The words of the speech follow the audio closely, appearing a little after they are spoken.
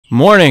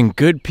Morning,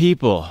 good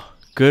people,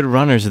 good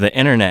runners of the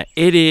internet.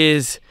 It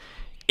is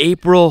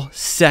April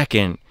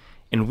 2nd,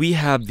 and we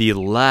have the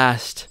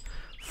last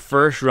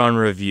first run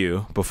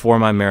review before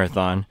my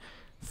marathon.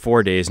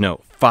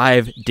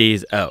 5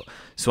 days out.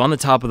 So on the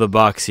top of the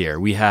box here,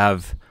 we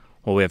have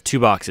two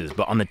boxes,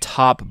 but on the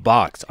top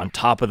box, on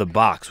top of the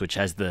box, which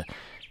has the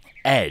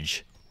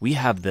edge, we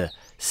have the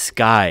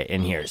Sky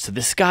in here. So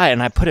the Sky,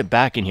 and I put it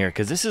back in here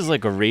because this is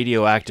like a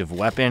radioactive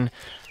weapon.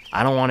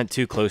 I don't want it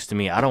too close to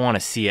me. I don't want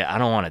to see it. I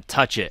don't want to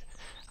touch it.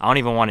 I don't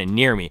even want it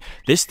near me.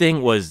 This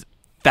thing was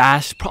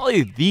fast,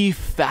 probably the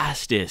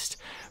fastest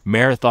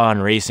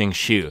marathon racing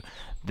shoe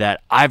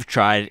that I've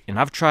tried, and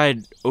I've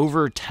tried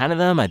over 10 of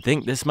them. I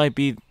think this might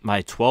be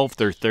my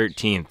 12th or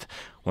 13th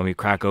when we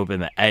crack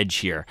open the edge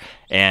here.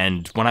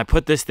 And when I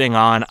put this thing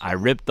on, I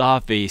ripped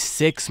off a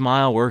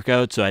 6-mile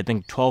workout, so I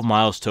think 12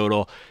 miles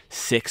total,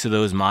 6 of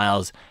those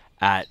miles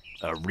at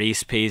a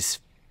race pace.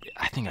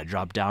 I think I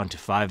dropped down to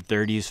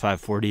 5:30s,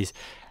 5:40s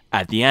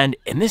at the end,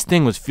 and this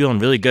thing was feeling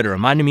really good. It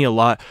reminded me a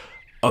lot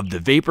of the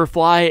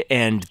Vaporfly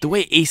and the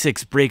way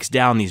Asics breaks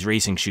down these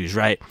racing shoes,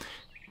 right?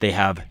 They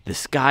have the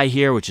Sky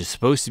here, which is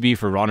supposed to be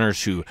for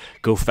runners who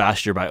go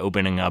faster by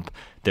opening up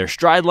their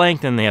stride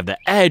length, and they have the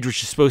Edge,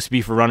 which is supposed to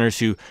be for runners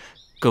who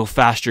go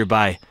faster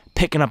by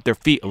picking up their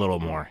feet a little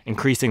more,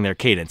 increasing their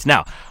cadence.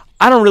 Now,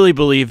 I don't really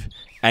believe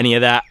any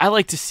of that. I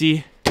like to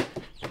see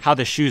how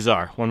the shoes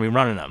are when we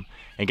run in them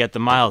and get the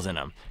miles in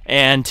them.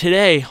 And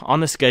today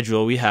on the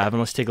schedule we have, and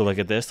let's take a look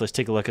at this. Let's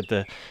take a look at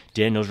the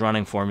Daniel's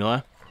running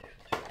formula.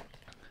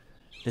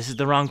 This is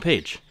the wrong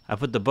page. I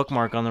put the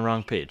bookmark on the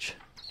wrong page.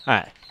 All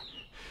right.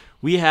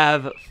 We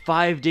have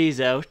 5 days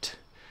out,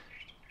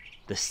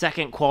 the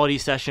second quality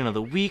session of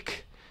the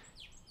week.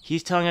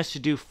 He's telling us to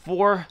do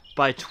 4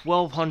 by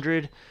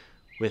 1200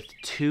 with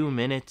 2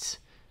 minutes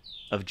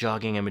of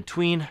jogging in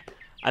between.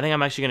 I think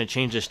I'm actually going to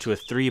change this to a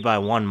 3 by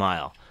 1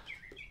 mile.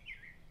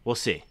 We'll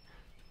see.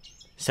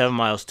 7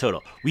 miles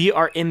total. We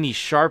are in the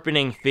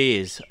sharpening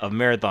phase of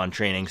marathon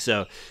training.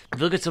 So if you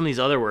look at some of these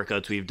other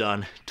workouts we've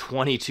done,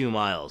 22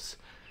 miles,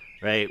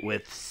 right?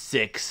 With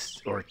 6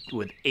 or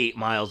with 8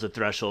 miles of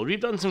threshold. We've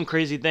done some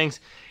crazy things.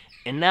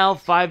 And now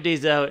 5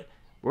 days out,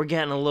 we're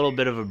getting a little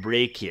bit of a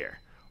break here.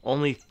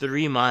 Only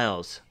 3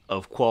 miles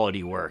of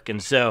quality work.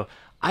 And so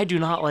I do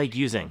not like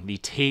using the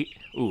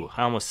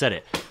I almost said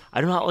it.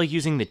 I do not like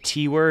using the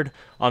T word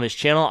on this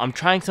channel. I'm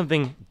trying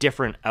something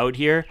different out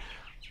here.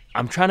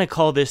 I'm trying to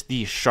call this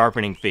the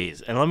sharpening phase.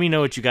 And let me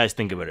know what you guys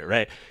think about it,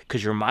 right?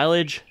 Because your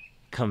mileage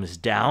comes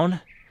down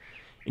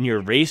and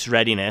your race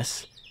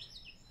readiness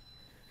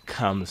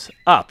comes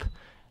up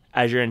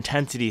as your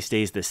intensity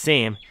stays the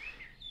same,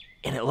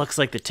 and it looks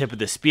like the tip of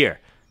the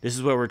spear. This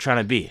is what we're trying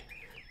to be.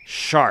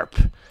 Sharp.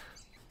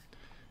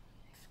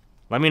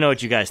 Let me know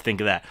what you guys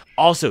think of that.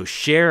 Also,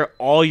 share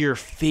all your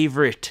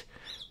favorite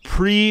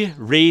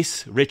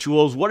pre-race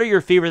rituals. What are your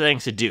favorite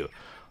things to do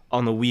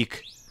on the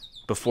week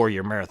before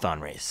your marathon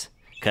race?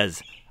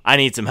 Because I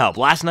need some help.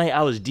 Last night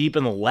I was deep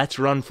in the Let's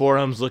Run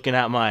forums looking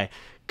at my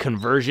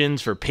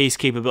conversions for pace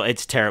capability.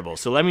 It's terrible.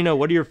 So let me know,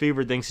 what are your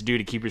favorite things to do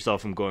to keep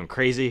yourself from going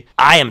crazy?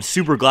 I am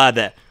super glad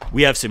that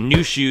we have some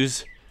new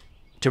shoes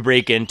to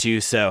break into.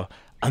 So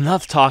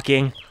enough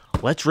talking.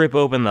 Let's rip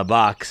open the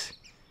box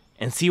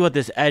and see what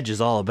this Edge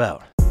is all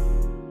about.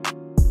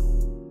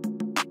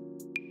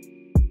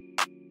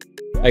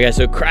 Okay,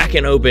 so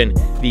cracking open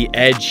the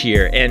Edge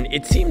here, and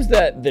it seems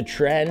that the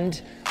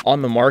trend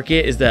on the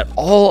market is that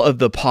all of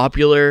the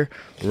popular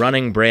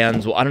running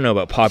brands, well, I don't know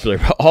about popular,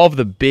 but all of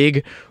the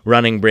big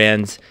running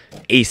brands,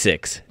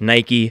 Asics,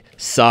 Nike,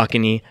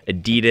 Saucony,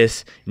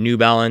 Adidas, New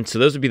Balance, so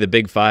those would be the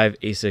big 5,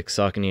 Asics,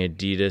 Saucony,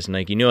 Adidas,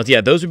 Nike, New Balance,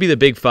 yeah, those would be the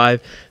big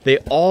 5. They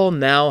all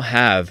now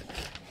have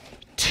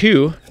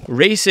 2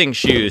 racing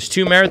shoes,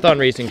 2 marathon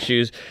racing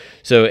shoes.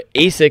 So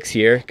Asics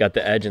here, got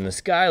the Edge in the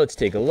Sky. Let's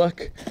take a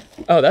look.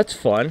 Oh, that's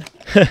fun.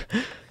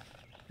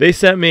 They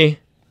sent me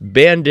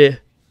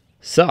Bandit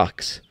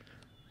socks,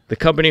 the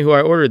company who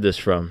I ordered this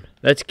from.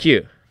 That's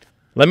cute.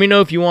 Let me know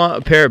if you want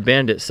a pair of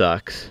Bandit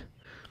socks.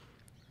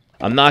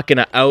 I'm not going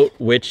to out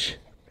which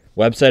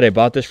website I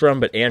bought this from,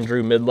 but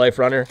Andrew, Midlife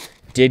Runner,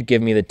 did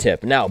give me the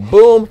tip. Now,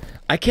 boom,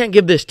 I can't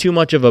give this too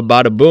much of a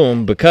bada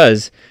boom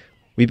because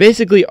we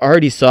basically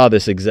already saw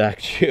this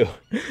exact shoe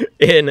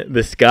in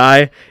the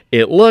Sky.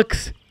 It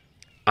looks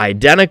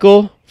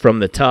identical from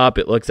the top.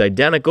 It looks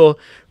identical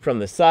from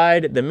the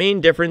side. The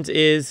main difference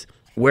is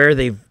where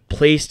they've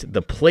placed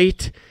the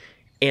plate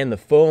and the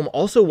foam.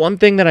 Also, one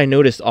thing that I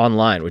noticed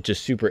online, which is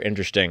super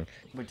interesting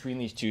between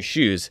these 2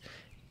 shoes,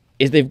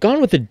 is they've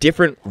gone with a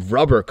different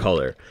rubber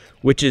color,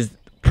 which is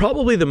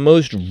probably the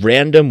most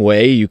random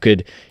way you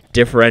could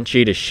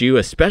differentiate a shoe,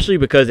 especially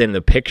because in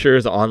the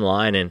pictures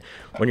online and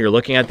when you're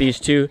looking at these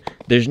 2,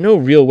 there's no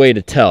real way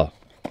to tell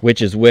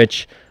which is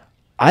which.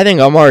 I think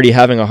I'm already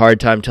having a hard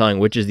time telling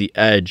which is the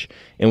Edge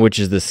and which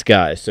is the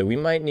Sky. So we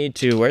might need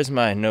to, where's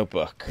my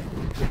notebook?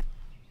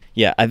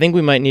 Yeah, I think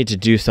we might need to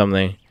do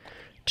something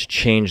to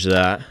change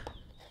that.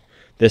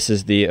 This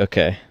is the,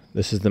 okay,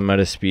 this is the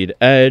Metaspeed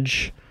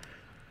Edge.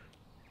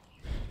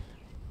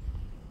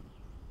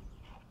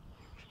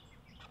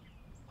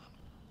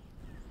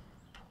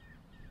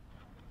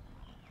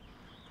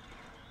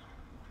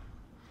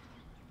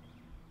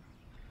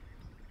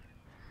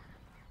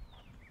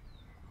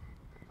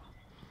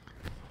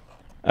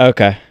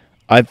 Okay,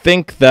 I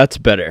think that's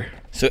better.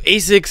 So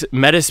Asics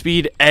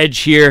Metaspeed Edge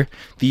here,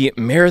 the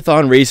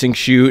marathon racing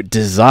shoe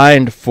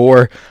designed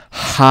for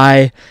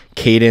high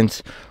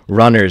cadence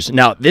runners.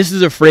 Now, this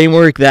is a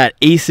framework that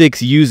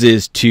Asics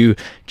uses to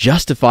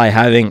justify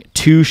having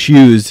two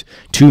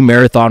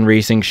marathon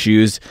racing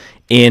shoes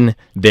in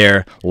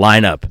their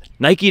lineup.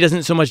 Nike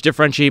doesn't so much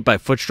differentiate by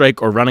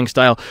footstrike or running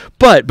style,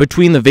 but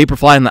between the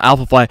Vaporfly and the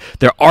Alphafly,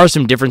 there are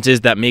some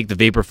differences that make the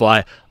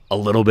Vaporfly a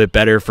little bit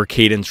better for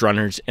cadence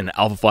runners and the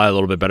Alphafly a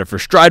little bit better for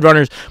stride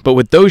runners. But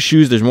with those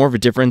shoes, there's more of a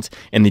difference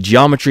in the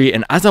geometry.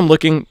 And as I'm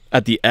looking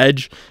at the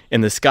Edge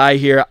in the Sky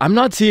here, I'm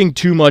not seeing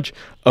too much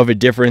of a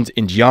difference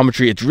in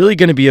geometry. It's really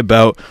going to be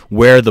about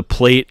where the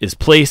plate is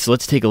placed. So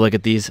let's take a look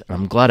at these.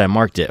 I'm glad I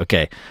marked it.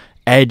 Okay,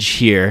 Edge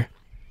here,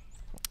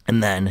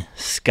 and then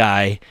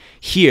Sky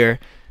here.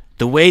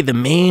 The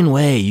main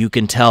way you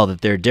can tell that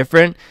they're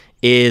different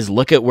is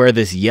look at where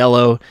this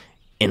yellow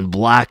and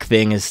black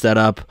thing is set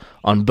up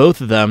on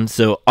both of them.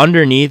 So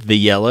underneath the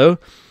yellow,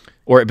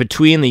 or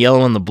between the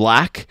yellow and the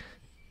black,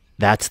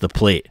 that's the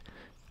plate.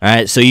 All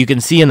right, so you can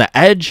see in the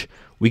Edge,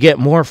 we get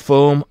more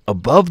foam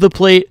above the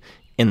plate.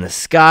 In the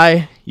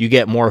Sky, you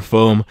get more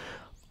foam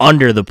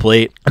under the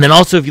plate. And then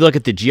also if you look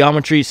at the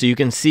geometry, so you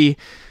can see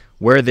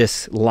where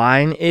this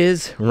line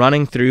is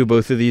running through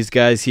both of these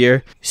guys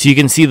here. So you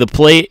can see the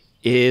plate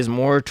is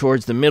more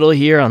towards the middle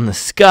here on the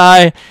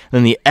Sky.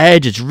 Then the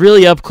Edge, it's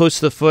really up close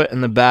to the foot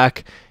and the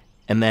back,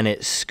 and then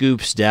it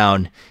scoops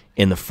down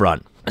in the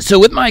front. So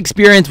with my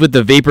experience with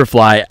the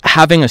Vaporfly,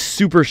 having a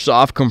super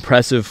soft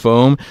compressive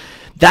foam,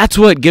 that's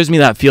what gives me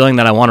that feeling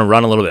that I want to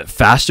run a little bit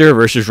faster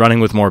versus running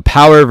with more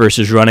power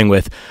versus running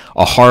with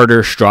a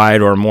harder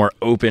stride or a more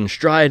open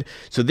stride.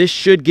 So this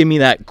should give me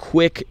that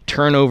quick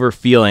turnover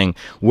feeling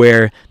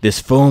where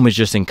this foam is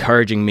just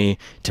encouraging me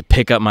to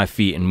pick up my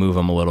feet and move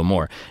them a little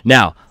more.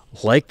 Now,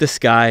 like the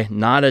Sky,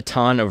 not a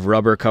ton of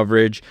rubber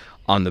coverage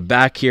on the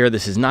back here.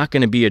 This is not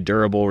going to be a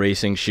durable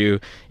racing shoe.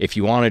 If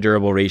you want a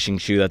durable racing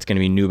shoe, that's going to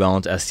be New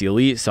Balance SC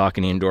Elite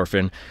Saucony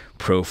Endorphin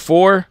Pro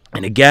 4.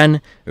 And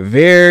again,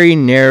 very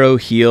narrow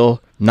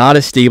heel, not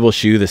a stable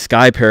shoe. The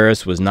Sky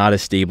Paris was not a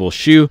stable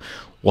shoe.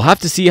 We'll have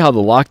to see how the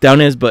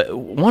lockdown is, but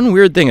one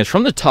weird thing is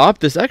from the top,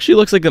 this actually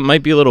looks like it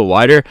might be a little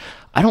wider.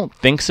 I don't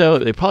think so.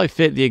 They probably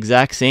fit the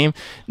exact same.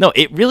 No,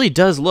 it really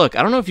does look,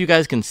 I don't know if you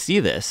guys can see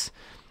this,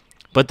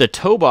 but the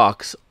toe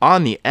box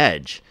on the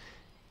Edge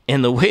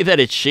and the way that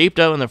it's shaped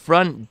out in the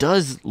front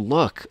does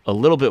look a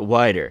little bit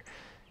wider.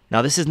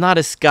 Now, this is not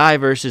a Sky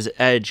versus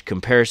Edge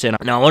comparison.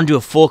 Now, I want to do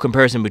a full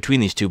comparison between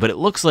these two, but it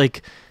looks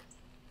like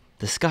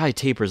the Sky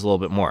tapers a little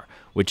bit more,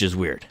 which is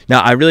weird.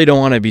 Now, I really don't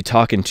want to be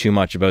talking too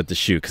much about the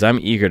shoe because I'm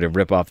eager to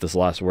rip off this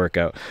last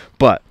workout.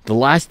 But the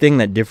last thing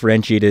that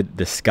differentiated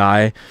the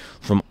Sky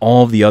from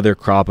all the other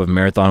crop of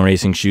marathon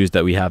racing shoes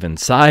that we have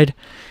inside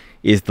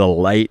is the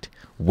light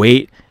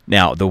weight.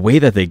 Now, the way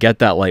that they get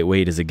that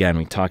lightweight is, again,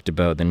 we talked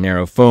about the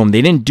narrow foam.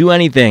 They didn't do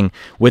anything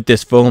with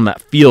this foam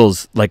that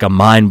feels like a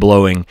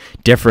mind-blowing,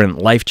 different,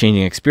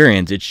 life-changing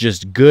experience. It's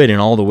just good in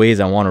all the ways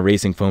I want a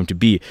racing foam to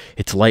be.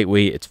 It's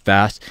lightweight, it's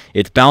fast,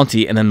 it's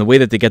bouncy, and then the way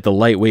that they get the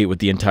lightweight with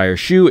the entire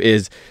shoe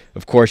is,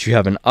 of course, you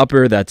have an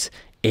upper that's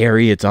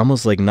airy. It's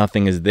almost like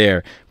nothing is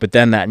there. But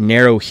then that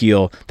narrow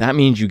heel, that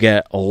means you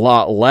get a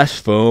lot less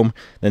foam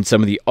than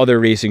some of the other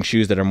racing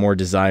shoes that are more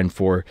designed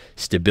for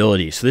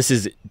stability. So this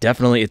is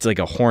definitely, it's like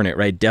a Hornet,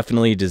 right?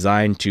 Definitely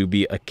designed to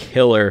be a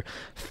killer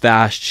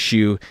fast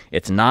shoe.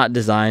 It's not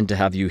designed to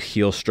have you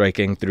heel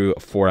striking through a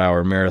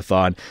 4-hour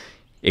marathon.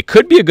 It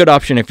could be a good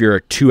option if you're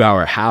a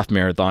 2-hour half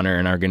marathoner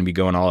and are going to be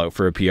going all out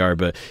for a PR,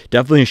 but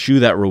definitely a shoe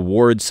that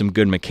rewards some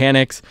good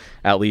mechanics,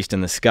 at least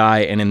in the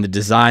Sky, and in the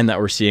design that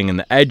we're seeing in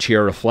the Edge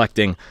here,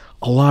 reflecting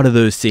a lot of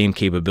those same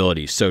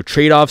capabilities. So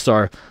trade-offs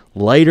are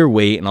lighter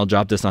weight, and I'll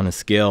drop this on a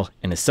scale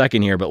in a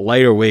second here, but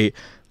lighter weight,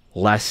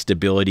 less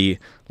stability,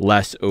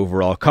 less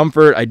overall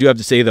comfort. I do have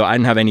to say, though, I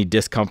didn't have any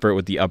discomfort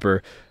with the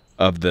upper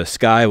of the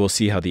Sky. We'll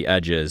see how the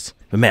Edge is.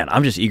 But man,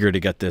 I'm just eager to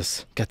get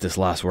this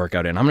last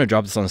workout in. I'm going to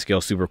drop this on the scale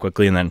super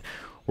quickly, and then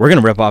we're going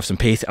to rip off some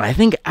pace. And I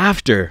think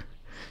after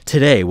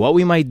today, what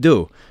we might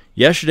do,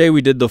 yesterday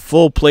we did the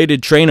full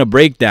plated trainer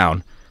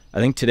breakdown.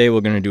 I think today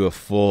we're going to do a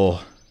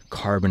full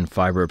carbon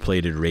fiber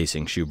plated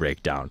racing shoe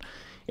breakdown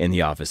in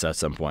the office at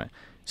some point.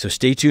 So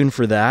stay tuned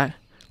for that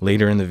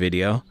later in the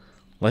video.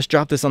 Let's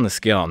drop this on the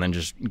scale and then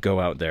just go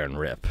out there and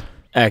rip.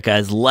 All right,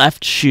 guys,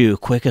 left shoe,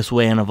 quickest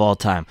weigh-in of all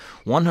time,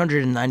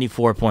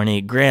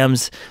 194.8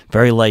 grams,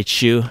 very light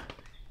shoe.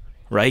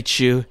 Right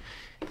shoe,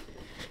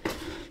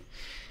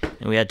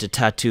 and we had to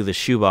tattoo the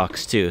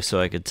shoebox too,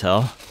 so I could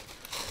tell.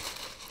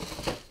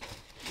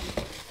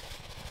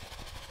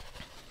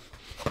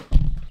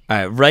 All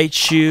right, right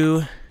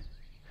shoe,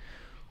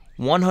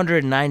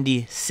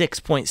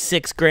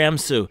 196.6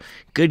 grams, so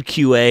good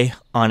QA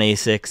on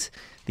Asics.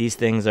 These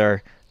things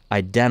are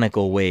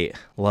identical weight.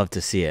 Love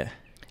to see it.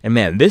 And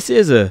man, this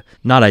is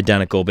not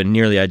identical, but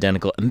nearly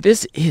identical. And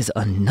this is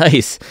a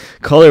nice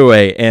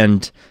colorway.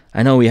 And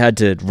I know we had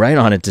to write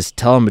on it to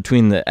tell them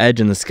between the Edge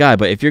and the Sky,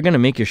 but if you're going to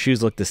make your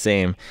shoes look the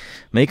same,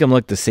 make them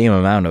look the same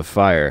amount of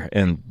fire.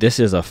 And this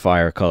is a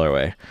fire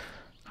colorway.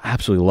 I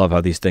absolutely love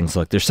how these things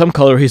look. There's some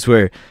colorways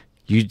where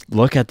you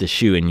look at the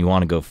shoe and you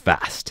want to go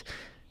fast.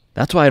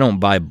 That's why I don't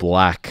buy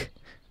black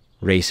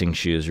racing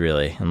shoes,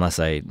 really, unless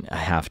I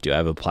have to. I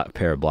have a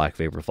pair of black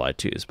Vaporfly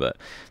 2s, but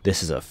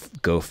this is a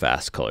go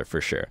fast color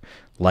for sure.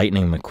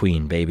 Lightning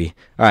McQueen, baby.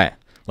 All right,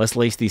 let's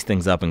lace these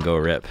things up and go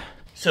rip.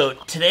 So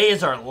today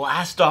is our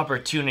last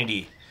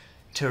opportunity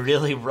to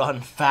really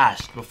run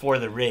fast before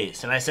the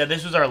race. And I said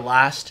this was our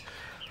last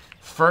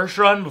first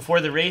run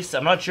before the race.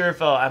 I'm not sure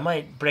if I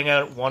might bring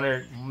out one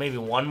or maybe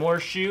one more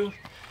shoe,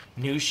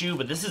 new shoe,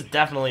 but this is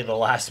definitely the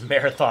last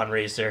marathon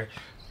racer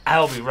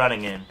I'll be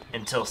running in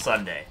until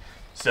Sunday.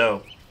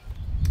 So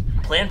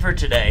plan for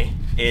today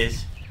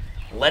is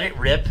let it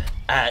rip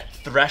at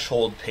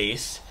threshold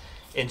pace.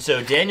 And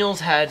so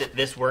Daniel's had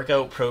this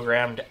workout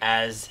programmed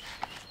as,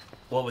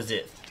 what was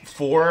it,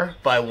 4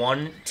 by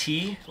 1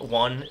 T,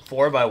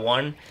 4 by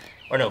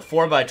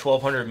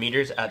 1200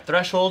 meters at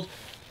threshold.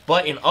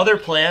 But in other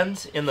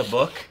plans in the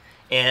book,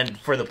 and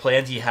for the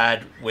plans he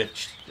had with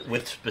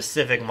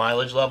specific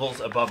mileage levels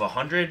above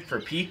 100 for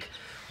peak,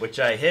 which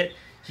I hit,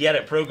 he had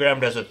it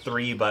programmed as a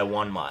 3 by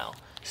 1 mile.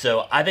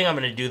 So I think I'm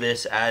going to do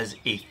this as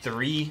a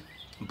 3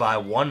 by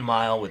 1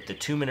 mile with the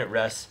 2-minute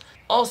rest.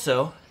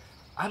 Also,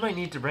 I might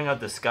need to bring out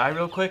the Sky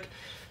real quick,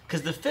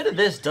 because the fit of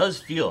this does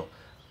feel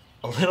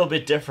a little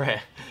bit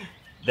different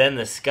than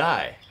the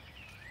Sky.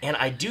 And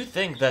I do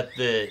think that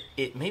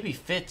it maybe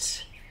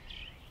fits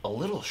a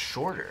little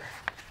shorter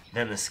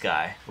than the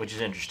Sky, which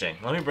is interesting.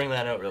 Let me bring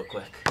that out real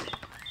quick.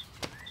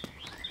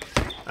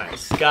 All right,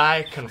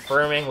 Sky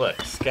confirming. Look,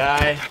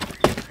 Sky.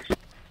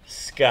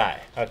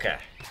 Okay.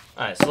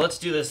 All right, so let's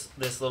do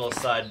this little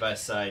side by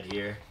side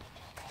here.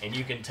 And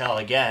you can tell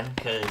again,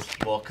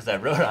 because I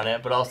wrote on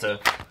it, but also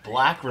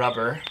black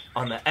rubber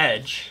on the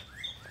Edge,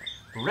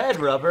 red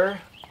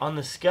rubber on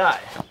the Sky.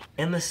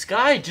 And the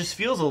Sky just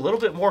feels a little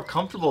bit more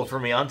comfortable for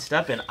me on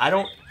step-in. I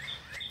don't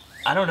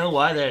know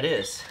why that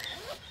is.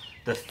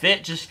 The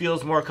fit just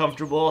feels more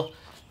comfortable.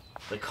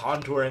 The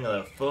contouring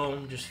of the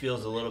foam just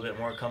feels a little bit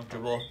more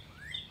comfortable.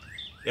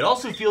 It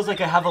also feels like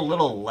I have a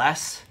little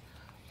less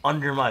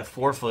under my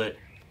forefoot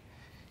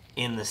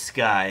in the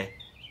Sky,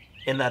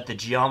 in that the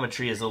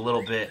geometry is a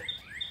little bit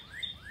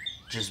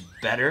just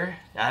better.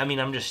 I mean,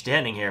 I'm just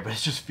standing here, but it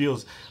just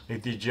feels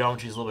like the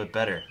geometry is a little bit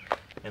better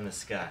in the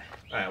Sky.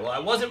 All right, well, I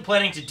wasn't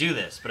planning to do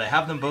this, but I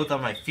have them both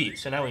on my feet,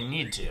 so now we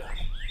need to. All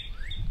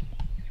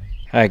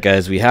right,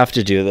 guys, we have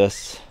to do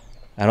this.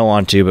 I don't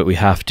want to, but we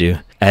have to.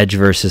 Edge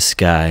versus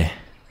Sky.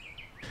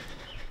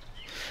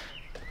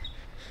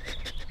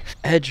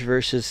 Edge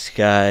versus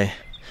Sky.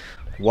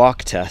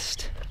 Walk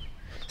test.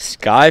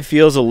 Sky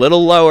feels a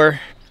little lower.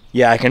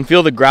 Yeah, I can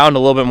feel the ground a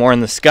little bit more in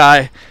the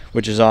Sky,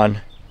 which is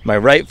on my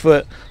right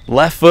foot,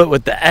 left foot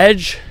with the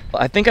Edge.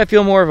 I think I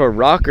feel more of a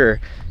rocker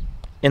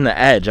in the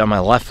Edge on my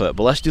left foot,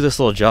 but let's do this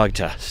little jog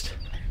test.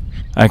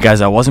 All right,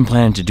 guys, I wasn't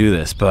planning to do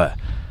this, but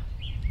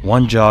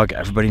one jog,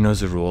 everybody knows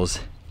the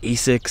rules.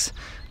 Asics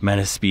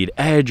Metaspeed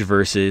Edge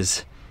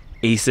versus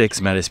Asics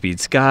Metaspeed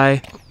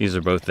Sky. These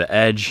are both the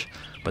Edge,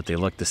 but they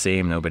look the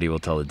same. Nobody will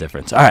tell the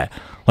difference. All right,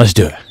 let's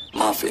do it.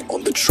 Laughing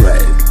on the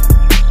track.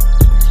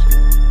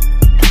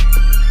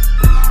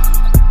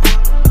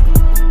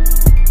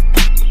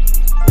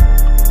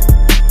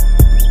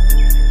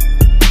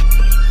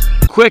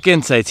 Quick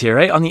insights here,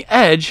 right? On the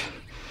Edge,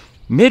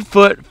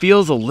 midfoot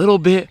feels a little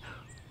bit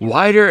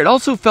wider. It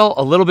also felt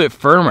a little bit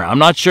firmer. I'm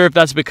not sure if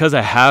that's because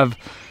I have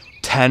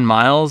 10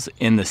 miles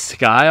in the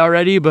Sky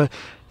already, but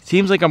it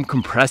seems like I'm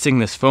compressing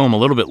this foam a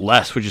little bit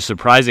less, which is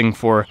surprising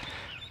for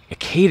a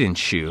cadence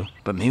shoe,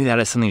 but maybe that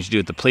has something to do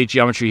with the plate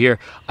geometry here.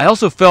 I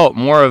also felt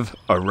more of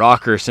a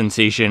rocker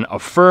sensation, a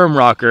firm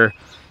rocker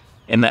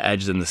in the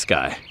Edge than the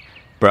Sky.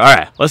 But all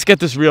right, let's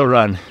get this real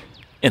run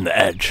in the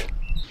Edge.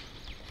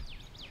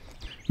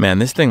 Man,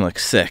 this thing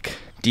looks sick.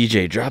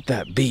 DJ, drop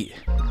that beat.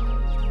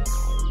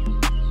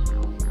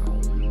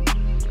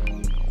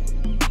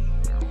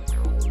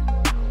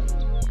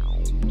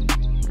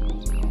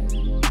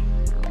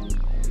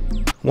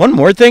 One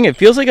more thing, it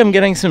feels like I'm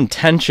getting some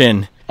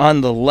tension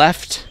on the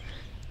left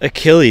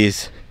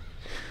Achilles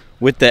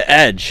with the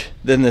Edge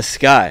than the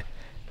Sky.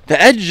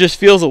 The Edge just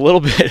feels a little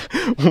bit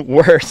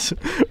worse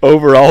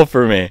overall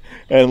for me.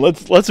 And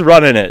let's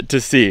run in it to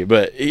see.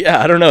 But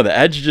yeah, I don't know. The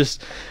Edge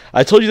just,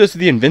 I told you this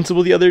with the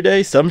Invincible the other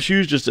day. Some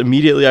shoes just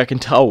immediately I can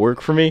tell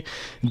work for me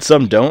and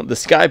some don't. The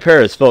Sky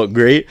Paris felt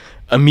great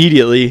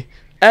immediately.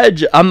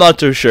 Edge, I'm not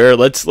too sure.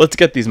 Let's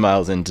get these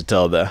miles in to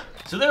tell the.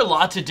 So there are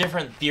lots of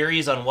different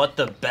theories on what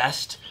the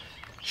best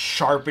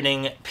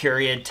sharpening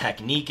period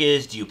technique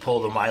is. Do you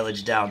pull the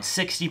mileage down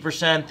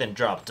 60%, then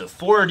drop to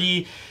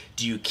 40?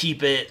 Do you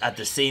keep it at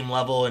the same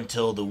level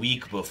until the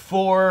week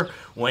before?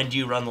 When do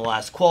you run the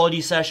last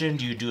quality session?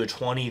 Do you do a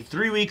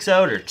 23 weeks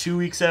out or 2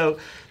 weeks out?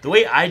 The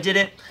way I did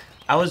it,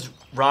 I was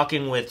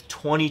rocking with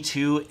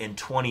 22 and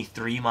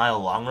 23 mile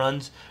long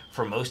runs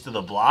for most of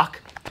the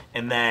block.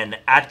 And then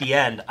at the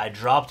end, I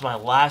dropped my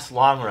last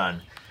long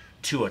run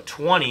to a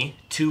 20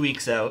 2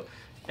 weeks out.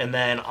 And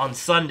then on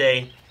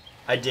Sunday,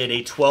 I did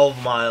a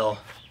 12-mile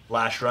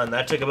last run.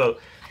 That took about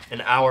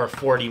an hour,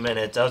 40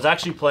 minutes. I was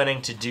actually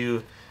planning to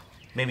do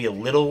maybe a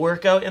little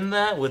workout in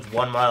that with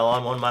 1 mile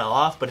on, 1 mile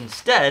off. But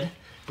instead,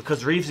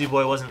 because Reevesy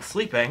boy wasn't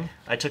sleeping,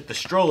 I took the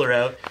stroller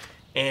out,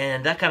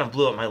 and that kind of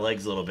blew up my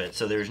legs a little bit.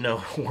 So there's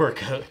no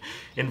workout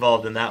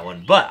involved in that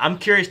one. But I'm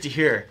curious to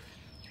hear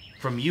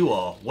from you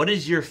all. What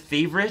is your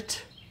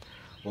favorite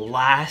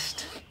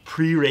last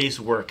pre-race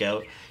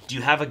workout? Do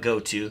you have a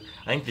go-to?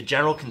 I think the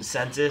general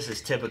consensus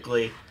is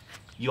typically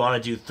you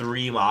want to do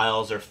 3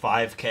 miles or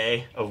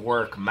 5K of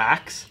work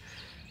max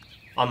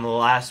on the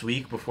last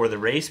week before the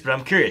race. But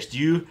I'm curious,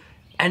 do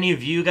any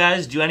of you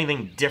guys do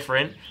anything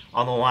different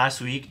on the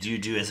last week?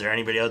 Is there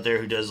anybody out there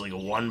who does like a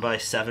 1 by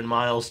 7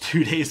 miles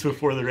 2 days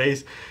before the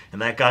race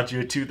and that got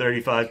you a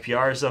 2:35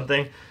 PR or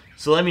something?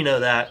 So let me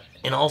know that.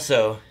 And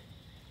also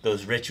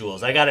those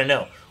rituals. I gotta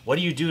know, what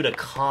do you do to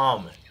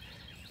calm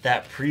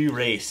that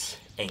pre-race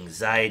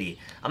anxiety?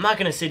 I'm not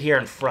gonna sit here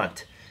in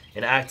front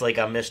and act like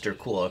I'm Mr.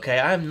 Cool, okay?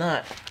 I'm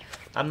not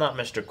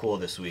Mr. Cool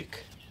this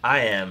week.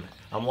 I'm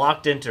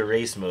locked into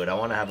race mode. I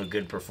want to have a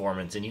good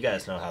performance, and you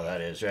guys know how that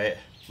is, right?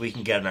 We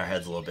can get in our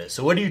heads a little bit.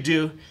 So what do you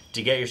do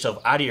to get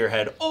yourself out of your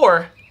head,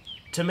 or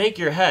to make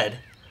your head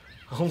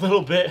a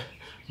little bit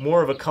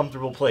more of a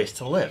comfortable place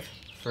to live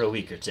for a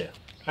week or two?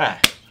 All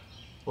right,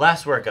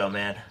 last workout,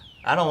 man.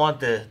 I don't want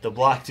the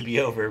block to be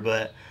over,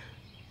 but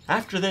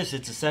after this,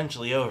 it's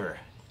essentially over.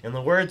 In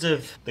the words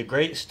of the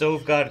great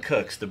Stove God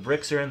Cooks, the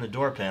bricks are in the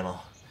door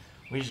panel.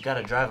 We just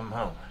gotta drive them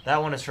home.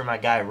 That one is for my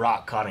guy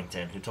Rock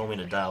Coddington, who told me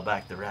to dial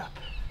back the rap.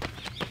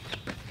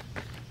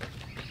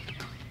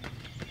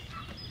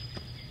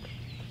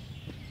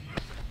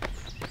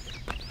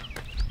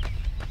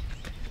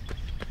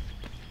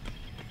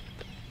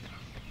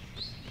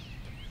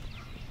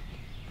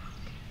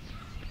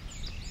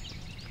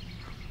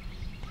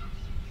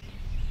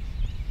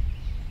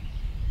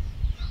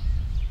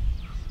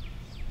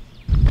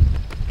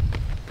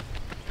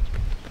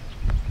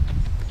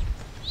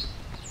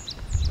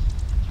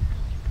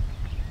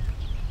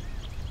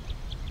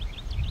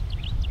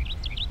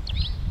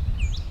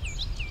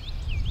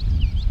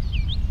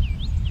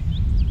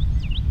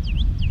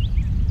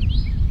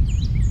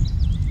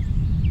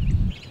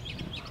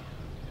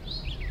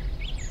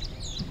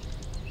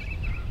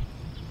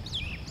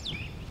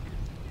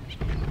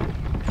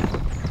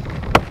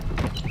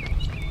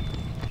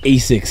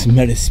 Asics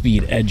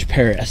Metaspeed Edge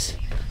Paris,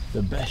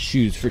 the best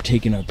shoes for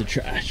taking out the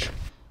trash.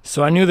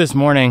 So I knew this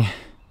morning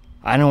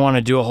I didn't want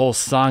to do a whole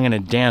song and a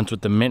dance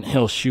with the Mint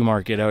Hill Shoe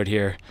Market out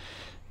here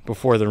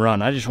before the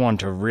run. I just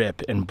wanted to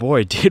rip, and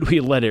boy, did we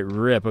let it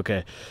rip.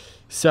 Okay,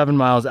 7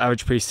 miles,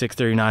 average pace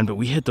 6:39, but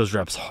we hit those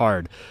reps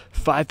hard.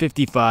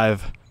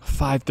 5:55,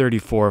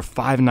 5:34,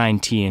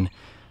 5:19.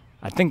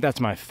 I think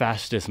that's my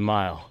fastest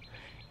mile.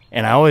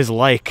 And I was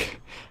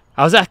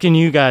asking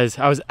you guys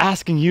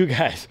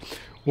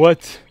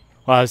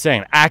I was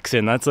saying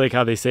accent, that's like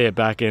how they say it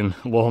back in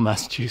Lowell,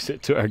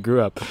 Massachusetts, where I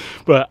grew up.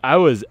 But I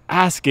was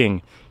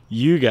asking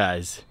you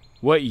guys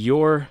what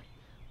your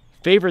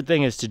favorite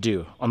thing is to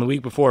do on the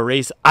week before a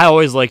race. I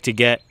always like to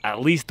get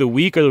at least the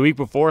week or the week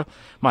before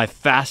my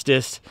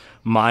fastest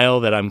mile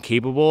that I'm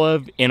capable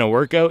of in a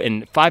workout.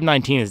 And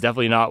 5:19 is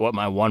definitely not what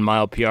my 1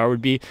 mile PR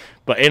would be,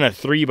 but in a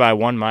 3 by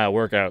 1 mile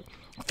workout,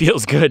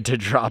 feels good to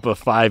drop a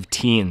 5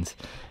 teens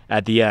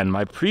at the end.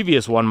 My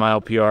previous 1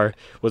 mile PR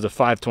was a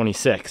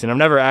 5:26, and I've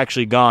never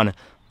actually gone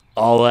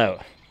all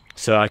out.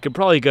 So I could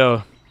probably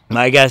go,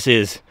 my guess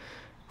is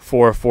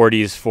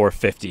 440s,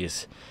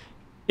 450s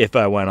if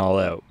I went all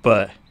out.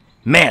 But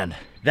man,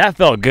 that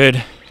felt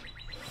good.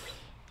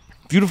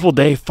 Beautiful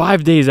day,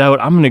 5 days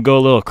out. I'm gonna go a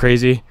little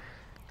crazy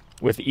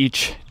with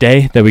each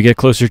day that we get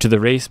closer to the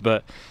race,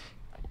 but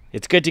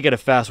it's good to get a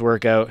fast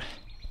workout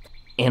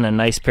in a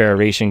nice pair of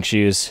racing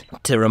shoes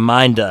to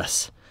remind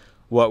us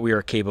what we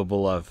are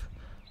capable of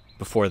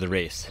before the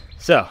race.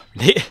 So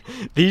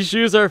these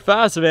shoes are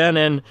fast, man,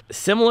 and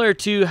similar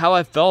to how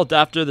I felt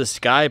after the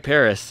Sky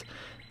Paris,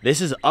 this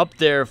is up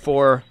there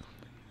for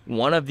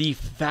one of the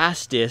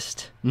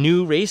fastest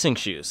new racing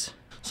shoes.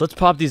 So let's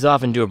pop these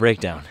off and do a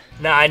breakdown.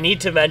 Now I need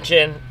to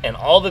mention, and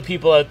all the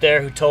people out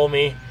there who told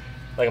me,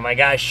 like my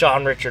guy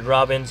Sean Richard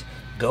Robbins,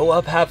 go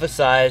up half a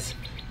size,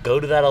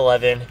 go to that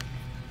 11.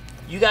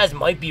 You guys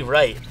might be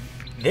right.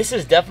 This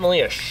is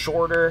definitely a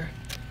shorter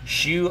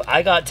shoe.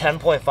 I got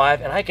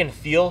 10.5, and I can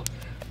feel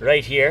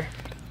right here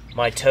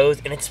my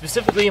toes, and it's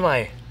specifically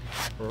my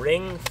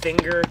ring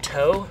finger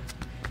toe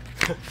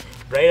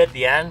right at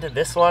the end.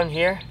 This one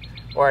here,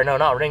 or no,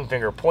 not ring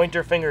finger,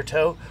 pointer finger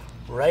toe,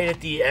 right at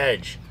the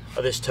edge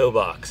of this toe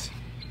box.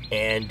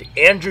 And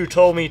Andrew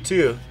told me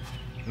too,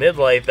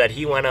 midlife, that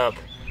he went up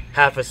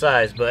half a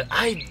size, but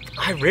I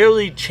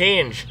rarely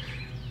change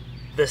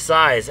the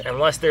size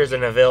unless there's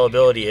an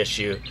availability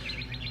issue.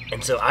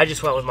 And so I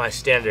just went with my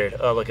standard.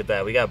 Oh, look at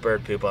that. We got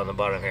bird poop on the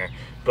bottom here.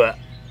 But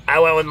I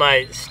went with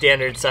my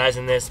standard size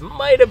in this.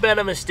 Might have been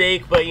a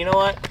mistake, but you know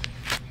what?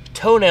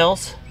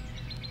 Toenails,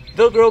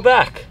 they'll grow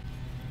back.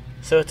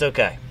 So it's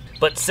okay.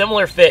 but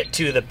similar fit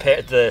to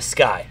the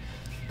Sky.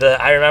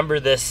 I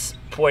remember this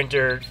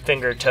pointer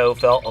finger toe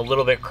felt a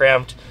little bit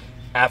cramped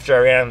after I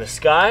ran on the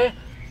Sky,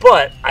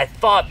 but I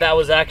thought that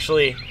was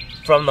actually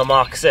from the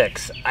Mach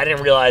 6. I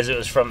didn't realize it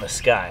was from the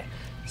Sky.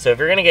 So if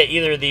you're gonna get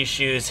either of these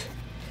shoes,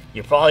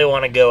 you probably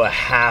wanna go a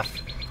half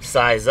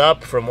size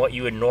up from what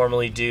you would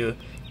normally do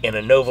in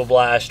a Nova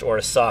Blast or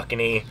a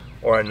Saucony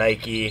or a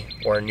Nike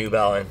or a New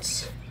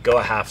Balance. Go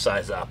a half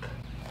size up.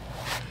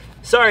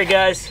 Sorry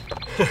guys.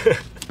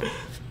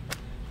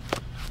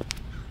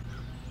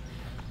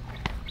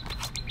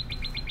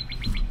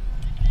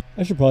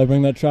 I should probably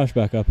bring that trash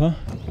back up, huh?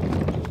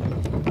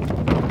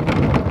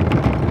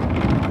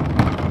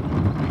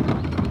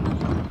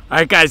 All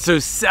right guys, so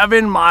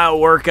 7-mile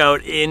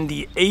workout in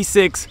the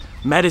Asics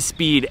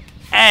Metaspeed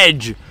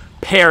Edge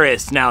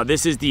Paris. Now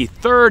this is the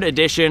 3rd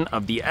edition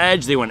of the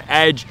Edge. They went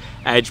Edge,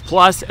 Edge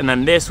Plus, and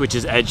then this, which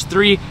is Edge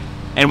 3.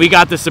 And we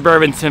got the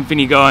Suburban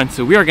Symphony going,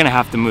 so we are gonna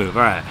have to move.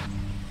 All right.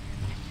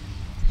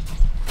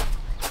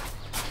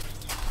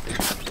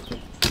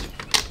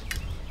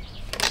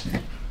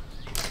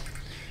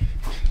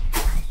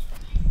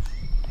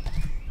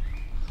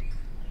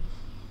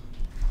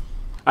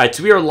 All right,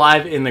 so we are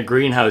live in the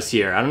greenhouse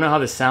here. I don't know how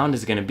the sound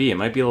is gonna be. It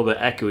might be a little bit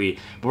echoey,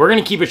 but we're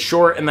gonna keep it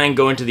short and then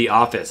go into the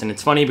office. And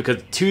it's funny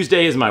because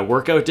Tuesday is my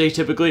workout day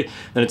typically,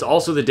 then it's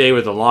also the day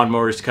where the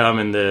lawnmowers come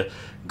and the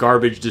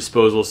garbage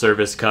disposal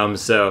service comes,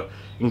 so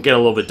it can get a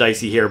little bit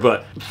dicey here,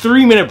 but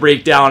 3-minute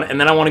breakdown, and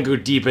then I wanna go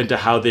deep into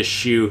how this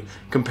shoe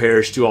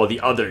compares to all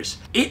the others.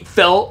 It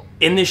felt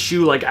in this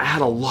shoe like I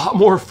had a lot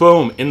more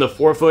foam in the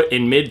forefoot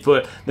and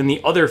midfoot than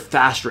the other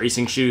fast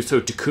racing shoes,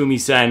 so Takumi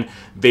Sen,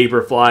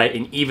 Vaporfly,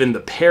 and even the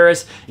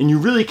Paris, and you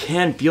really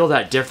can feel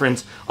that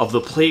difference of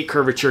the plate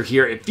curvature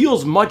here. It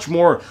feels much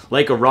more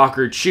like a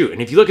rockered shoe,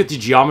 and if you look at the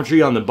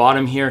geometry on the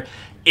bottom here,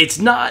 it's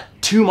not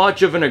too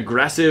much of an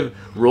aggressive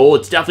roll.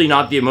 It's definitely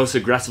not the most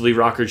aggressively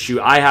rockered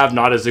shoe I have,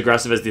 not as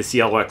aggressive as the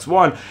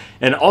CLX1.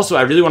 And also,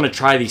 I really want to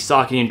try the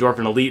Saucony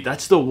Endorphin Elite.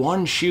 That's the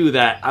one shoe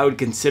that I would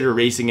consider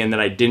racing in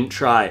that I didn't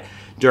try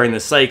during the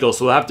cycle.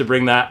 So we'll have to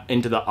bring that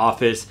into the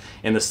office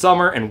in the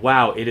summer. And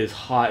wow, it is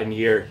hot in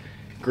here.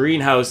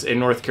 Greenhouse in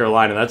North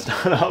Carolina. That's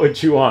not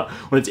what you want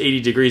when it's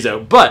 80 degrees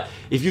out. But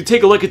if you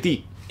take a look at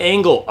the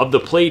angle of the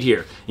plate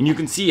here, and you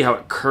can see how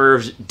it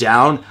curves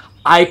down,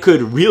 I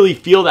could really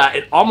feel that.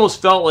 It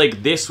almost felt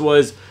like this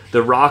was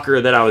the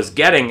rocker that I was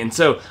getting. And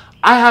so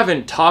I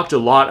haven't talked a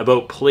lot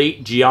about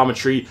plate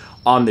geometry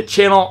on the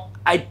channel.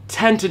 I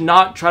tend to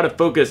not try to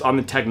focus on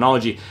the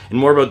technology and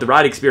more about the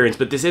ride experience,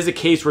 but this is a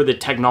case where the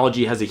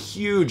technology has a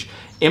huge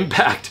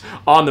impact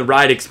on the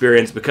ride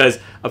experience because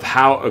of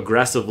how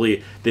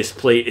aggressively this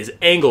plate is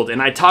angled.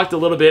 And I talked a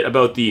little bit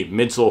about the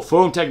midsole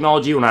foam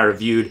technology when I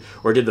reviewed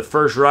or did the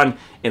first run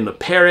in the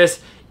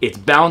Paris. It's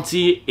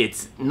bouncy,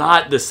 it's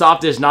not the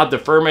softest, not the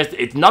firmest.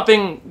 It's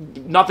nothing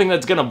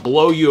that's gonna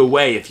blow you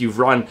away if you've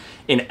run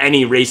in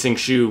any racing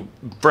shoe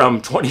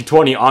from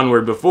 2020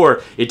 onward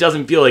before. It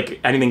doesn't feel like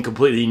anything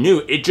completely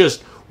new, it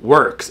just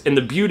works. And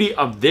the beauty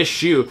of this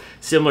shoe,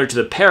 similar to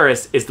the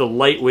Paris, is the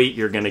lightweight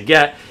you're gonna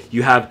get.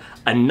 You have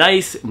a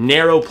nice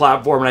narrow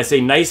platform, and I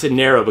say nice and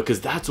narrow because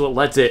that's what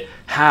lets it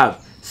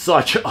have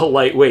such a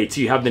lightweight. So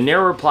you have the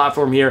narrower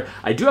platform here.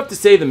 I do have to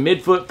say the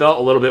midfoot felt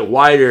a little bit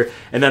wider,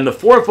 and then the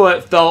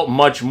forefoot felt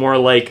much more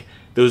like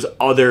those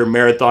other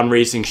marathon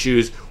racing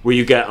shoes where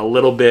you get a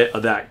little bit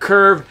of that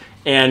curve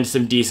and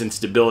some decent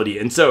stability.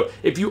 And so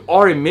if you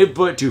are a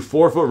midfoot to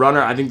forefoot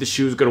runner, I think the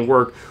shoe is going to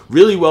work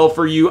really well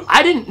for you.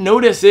 I didn't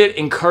notice it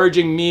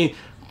encouraging me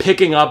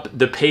picking up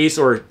the pace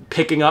or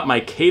picking up my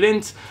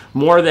cadence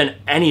more than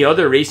any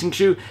other racing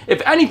shoe.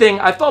 If anything,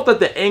 I felt that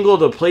the angle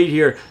of the plate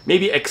here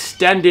maybe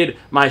extended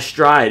my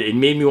stride. It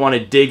made me want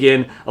to dig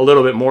in a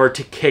little bit more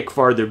to kick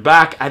farther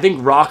back. I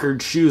think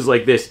rockered shoes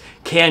like this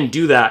can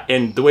do that,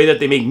 and the way that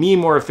they make me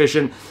more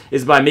efficient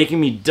is by making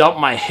me dump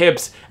my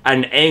hips at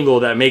an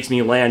angle that makes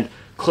me land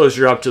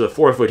closer up to the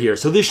forefoot here.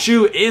 So this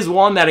shoe is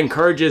one that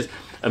encourages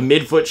a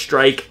midfoot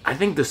strike. I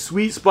think the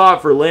sweet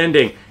spot for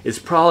landing is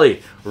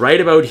probably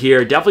right about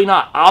here. Definitely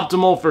not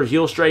optimal for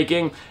heel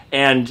striking,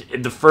 and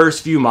the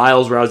first few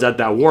miles where I was at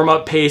that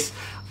warm-up pace,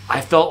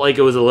 I felt like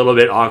it was a little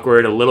bit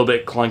awkward, a little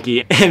bit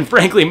clunky, and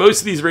frankly,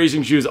 most of these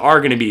racing shoes are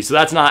going to be, so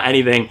that's not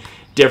anything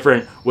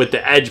different with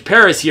the Edge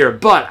Paris here.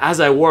 But as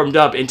I warmed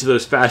up into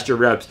those faster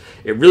reps,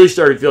 it really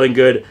started feeling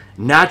good.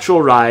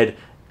 Natural ride.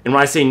 And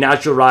when I say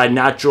natural ride,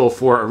 natural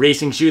for a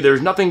racing shoe,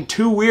 there's nothing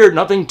too weird,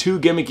 nothing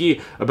too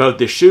gimmicky about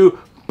this shoe,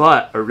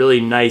 but a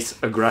really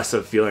nice,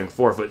 aggressive feeling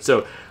forefoot.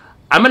 So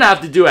I'm gonna have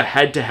to do a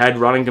head-to-head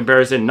running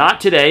comparison, not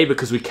today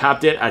because we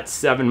capped it at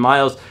 7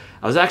 miles.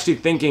 I was actually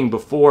thinking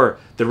before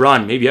the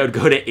run, maybe I would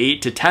go to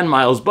 8 to 10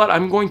 miles, but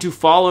I'm going to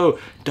follow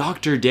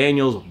Dr.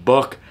 Daniel's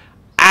book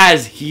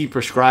as he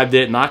prescribed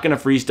it. Not gonna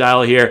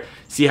freestyle here,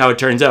 see how it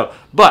turns out.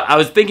 But I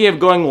was thinking of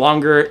going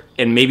longer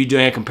and maybe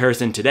doing a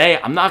comparison today.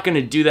 I'm not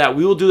gonna do that.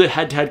 We will do the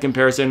head-to-head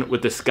comparison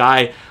with the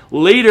Sky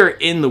later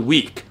in the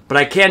week. But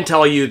I can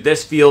tell you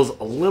this feels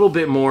a little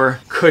bit more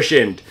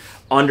cushioned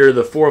under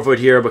the forefoot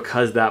here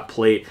because that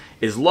plate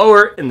is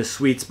lower and the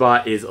sweet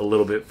spot is a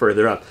little bit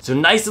further up. So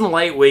nice and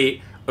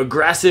lightweight,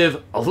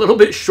 aggressive, a little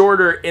bit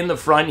shorter in the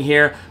front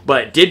here,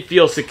 but did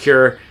feel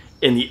secure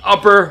in the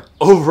upper.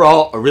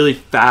 Overall, a really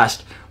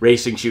fast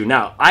racing shoe.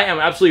 Now, I am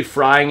absolutely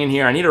frying in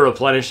here. I need to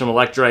replenish some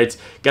electrolytes,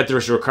 get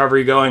this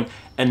recovery going,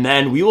 and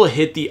then we will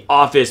hit the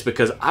office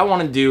because I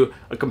want to do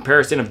a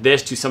comparison of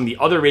this to some of the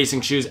other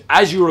racing shoes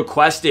as you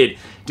requested.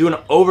 Do an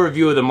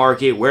overview of the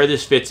market, where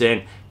this fits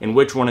in, and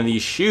which one of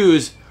these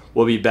shoes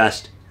will be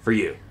best for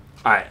you.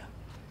 All right,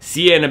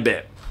 see you in a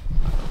bit.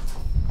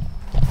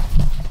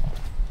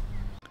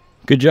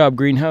 Good job,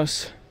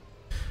 greenhouse.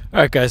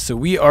 All right, guys, so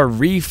we are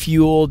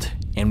refueled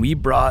and we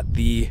brought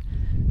the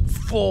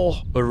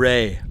full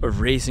array of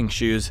racing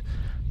shoes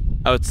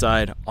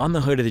outside on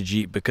the hood of the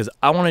Jeep because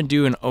I want to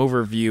do an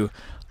overview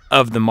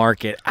of the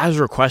market as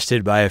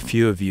requested by a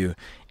few of you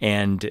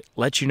and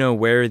let you know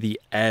where the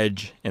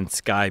Edge and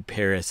Sky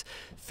Paris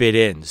fit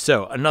in.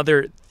 So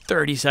another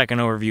 30-second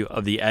overview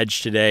of the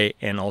Edge today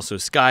and also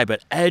Sky,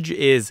 but Edge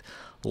is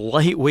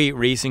lightweight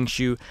racing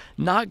shoe,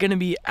 not going to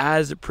be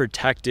as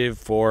protective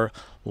for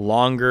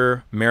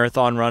longer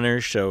marathon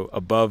runners, so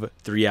above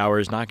 3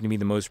 hours, not going to be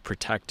the most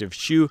protective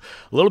shoe.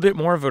 A little bit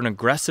more of an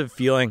aggressive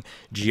feeling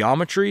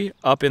geometry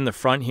up in the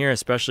front here,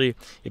 especially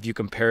if you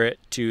compare it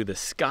to the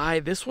Sky.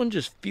 This one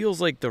just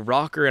feels like the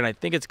rocker, and I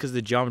think it's because of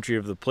the geometry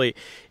of the plate.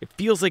 It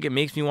feels like it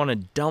makes me want to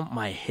dump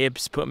my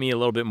hips, put me a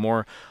little bit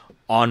more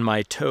on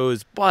my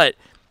toes, but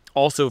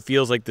also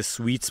feels like the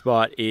sweet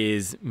spot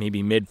is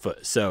maybe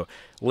midfoot. So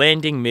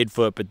landing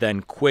midfoot, but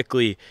then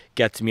quickly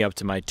gets me up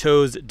to my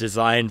toes,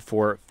 designed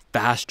for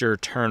faster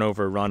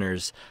turnover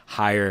runners,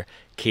 higher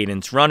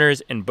cadence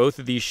runners. And both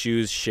of these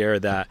shoes share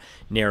that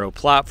narrow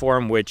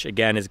platform, which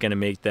again is going to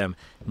make them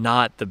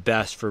not the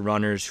best for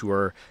runners who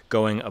are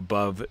going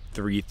above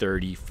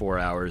 3:30, 4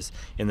 hours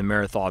in the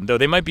marathon, though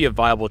they might be a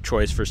viable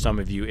choice for some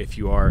of you if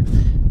you are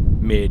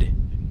mid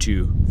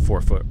to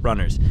 4 foot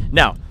runners.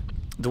 Now,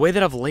 the way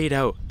that I've laid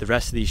out the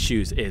rest of these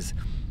shoes is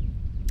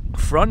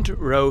front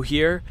row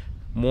here,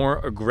 more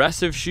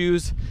aggressive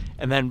shoes,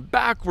 and then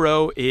back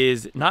row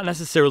is not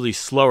necessarily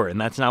slower, and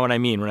that's not what I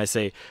mean when I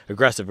say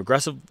aggressive.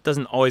 Aggressive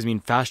doesn't always mean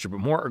faster, but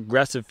more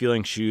aggressive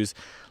feeling shoes,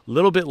 a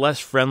little bit less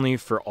friendly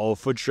for all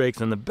foot strikes.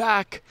 On the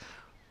back,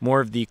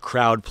 more of the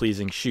crowd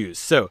pleasing shoes.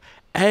 So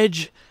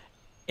Edge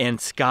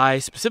and Sky,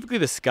 specifically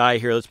the Sky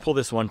here, let's pull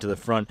this one to the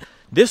front.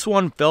 This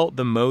one felt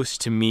the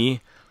most to me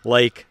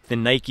like the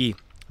Nike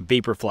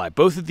Vaporfly.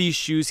 Both of these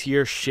shoes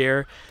here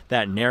share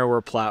that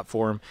narrower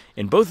platform,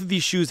 and both of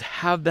these shoes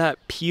have that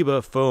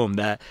PIBA foam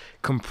that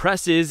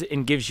compresses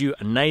and gives you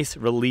a nice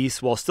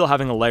release while still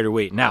having a lighter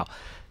weight. Now,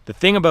 the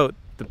thing about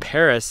the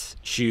Paris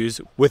shoes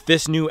with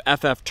this new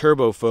FF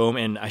Turbo foam,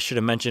 and I should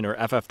have mentioned, or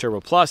FF Turbo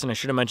Plus, and I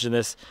should have mentioned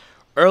this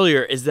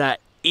earlier, is that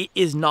it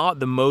is not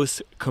the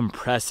most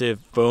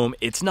compressive foam.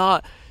 It's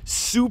not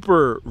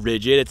super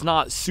rigid. It's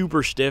not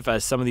super stiff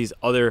as some of these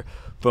other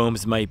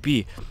foams might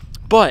be.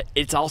 But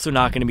it's also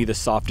not going to be the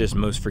softest,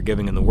 most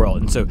forgiving in the world.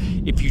 And so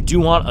if you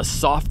do want a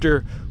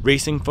softer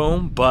racing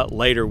foam, but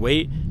lighter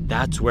weight,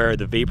 that's where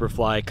the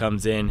Vaporfly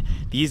comes in.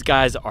 These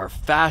guys are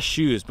fast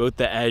shoes, both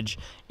the Edge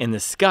and the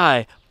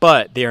Sky,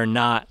 but they are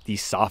not the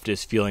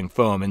softest feeling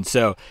foam. And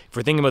so if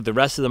we're thinking about the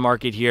rest of the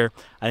market here,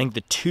 I think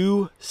the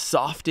two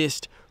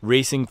softest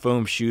racing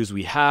foam shoes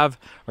we have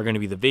are going to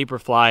be the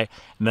Vaporfly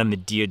and then the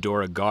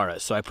Diadora Gara.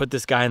 So I put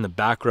this guy in the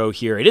back row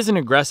here. It is an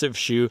aggressive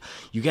shoe.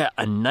 You get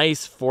a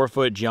nice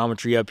 4-foot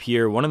geometry up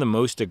here, one of the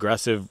most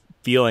aggressive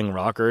feeling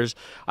rockers,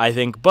 I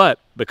think, but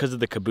because of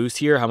the caboose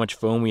here, how much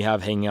foam we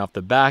have hanging off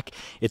the back,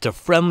 it's a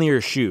friendlier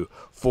shoe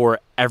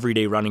for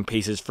everyday running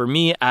paces. For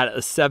me, at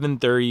a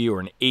 7:30 or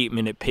an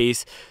 8-minute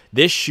pace,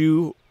 this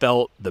shoe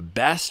felt the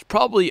best,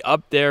 probably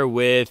up there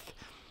with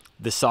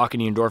the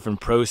Saucony Endorphin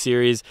Pro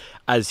Series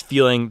as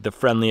feeling the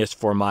friendliest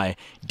for my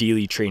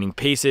daily training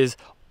paces.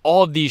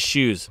 All of these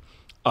shoes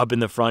up in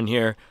the front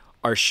here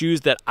are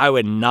shoes that I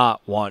would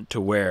not want to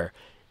wear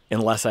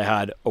unless I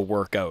had a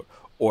workout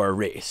or a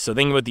race. So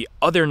thinking about the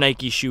other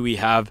Nike shoe we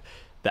have,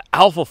 the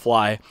Alpha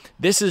Fly,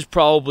 this is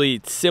probably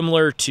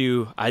similar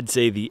to, I'd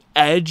say, the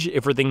Edge.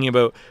 If we're thinking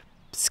about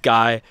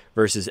Sky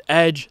versus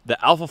Edge,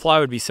 the Alpha Fly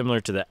would be similar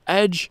to the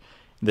Edge.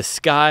 The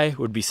Sky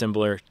would be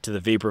similar to the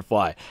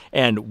Vaporfly.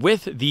 And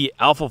with the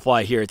Alpha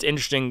Fly here, it's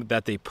interesting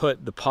that they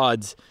put the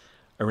pods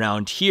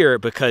around here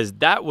because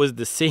that was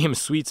the same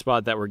sweet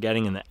spot that we're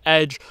getting in the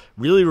Edge.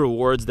 Really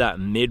rewards that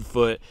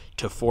midfoot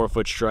to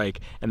 4-foot strike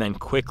and then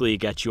quickly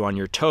gets you on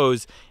your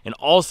toes, and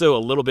also a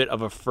little bit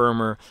of a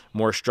firmer,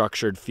 more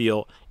structured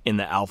feel in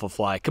the Alpha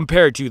Fly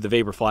compared to the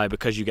Vaporfly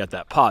because you get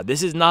that pod.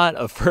 This is not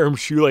a firm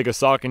shoe like a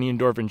Saucony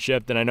Endorphin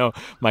Shift, and I know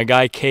my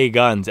guy K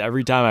Guns,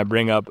 every time I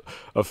bring up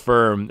a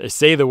firm,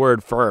 say the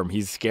word firm,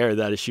 he's scared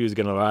that his shoe is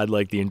going to ride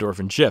like the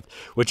Endorphin Shift,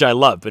 which I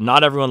love, but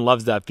not everyone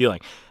loves that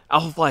feeling.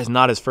 Alpha Fly is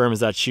not as firm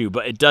as that shoe,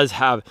 but it does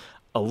have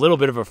a little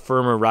bit of a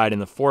firmer ride in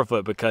the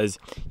forefoot because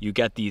you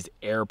get these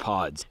air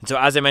pods. And so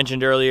as I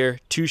mentioned earlier,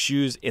 2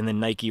 shoes in the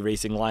Nike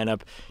racing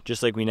lineup,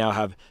 just like we now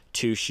have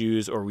 2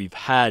 shoes, or we've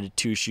had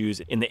 2 shoes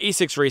in the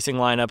Asics racing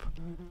lineup.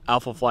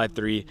 Alpha Fly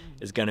 3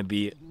 is going to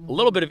be a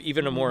little bit of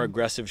even a more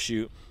aggressive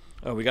shoe.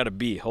 Oh, we got a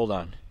B, hold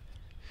on.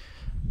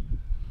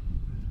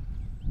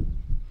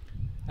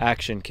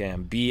 Action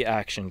cam, B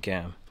action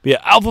cam. But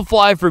yeah, Alpha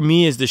Fly for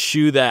me is the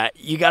shoe that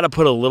you got to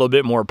put a little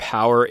bit more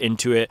power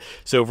into it.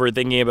 So if we're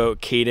thinking about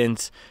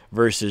cadence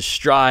versus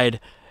stride,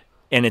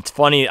 and it's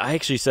funny, I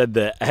actually said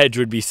the Edge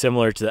would be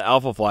similar to the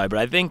Alpha Fly, but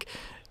I think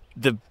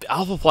the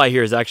Alpha Fly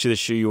here is actually the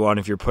shoe you want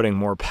if you're putting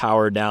more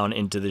power down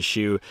into the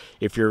shoe.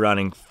 If you're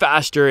running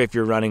faster, if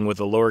you're running with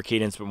a lower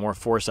cadence but more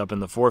force up in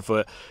the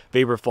forefoot,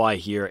 Vaporfly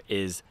here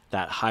is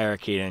that higher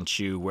cadence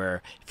shoe where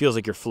it feels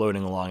like you're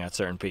floating along at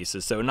certain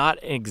paces. So not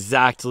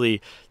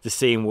exactly the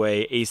same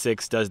way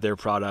Asics does their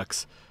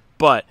products,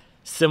 but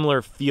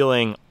similar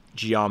feeling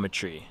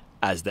geometry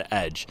as the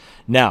Edge.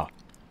 Now,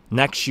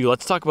 next shoe,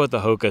 let's talk about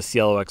the Hoka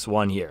Cielo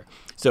X1 here.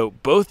 So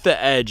both the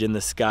Edge and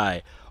the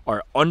Sky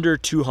are under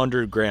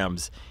 200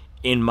 grams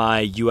in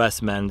my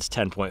US men's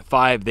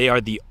 10.5. They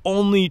are the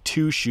only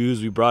 2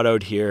 shoes we brought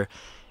out here,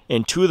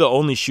 and 2 of the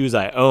only shoes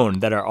I own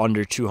that are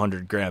under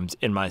 200 grams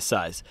in my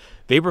size.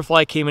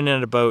 Vaporfly came in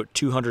at about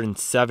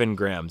 207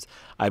 grams,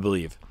 I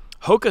believe.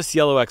 Hoka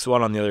Cielo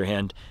X1, on the other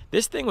hand,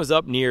 this thing was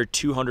up near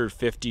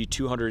 250,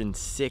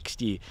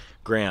 260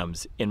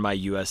 grams in my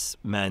US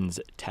men's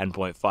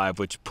 10.5,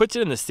 which puts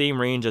it in the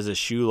same range as a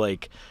shoe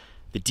like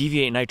the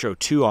Deviate Nitro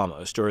 2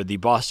 almost, or the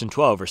Boston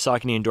 12, or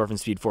Saucony Endorphin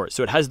Speed 4.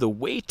 So it has the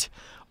weight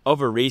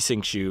of a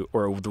racing shoe,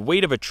 or the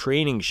weight of a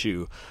training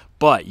shoe,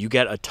 but you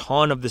get a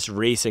ton of this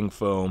racing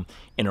foam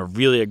in a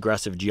really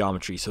aggressive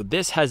geometry. So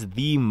this has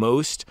the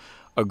most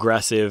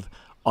aggressive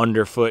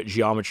underfoot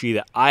geometry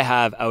that I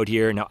have out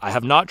here. Now, I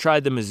have not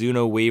tried the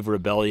Mizuno Wave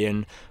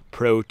Rebellion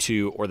Pro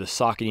 2 or the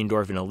Saucony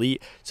Endorphin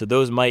Elite, so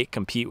those might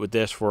compete with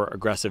this for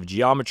aggressive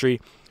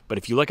geometry. But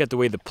if you look at the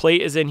way the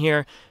plate is in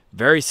here,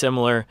 very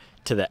similar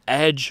to the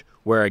Edge,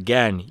 where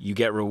again, you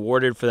get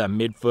rewarded for that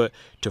midfoot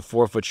to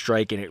forefoot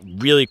strike, and it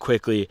really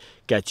quickly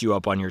gets you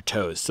up on your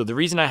toes. So the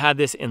reason I had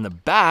this in the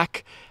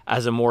back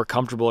as a more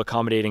comfortable,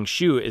 accommodating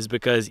shoe is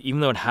because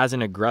even though it has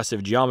an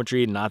aggressive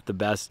geometry, not the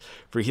best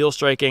for heel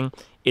striking,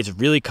 it's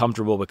really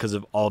comfortable because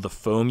of all the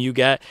foam you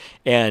get.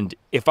 And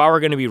if I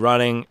were going to be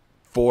running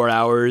 4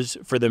 hours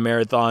for the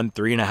marathon,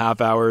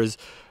 3.5 hours,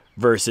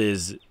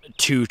 versus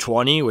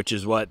 220, which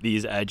is what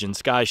these Edge and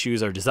Sky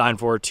shoes are designed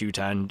for,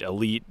 210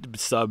 elite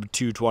sub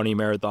 220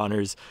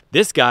 marathoners.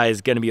 This guy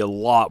is going to be a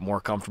lot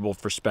more comfortable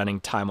for spending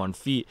time on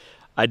feet.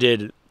 I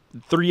did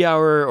 3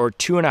 hour or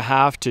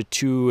 2.5 to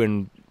 2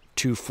 and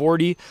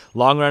 240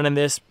 long run in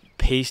this,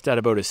 paced at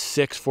about a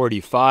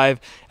 6:45,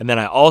 and then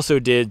I also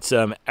did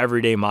some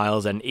everyday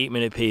miles at an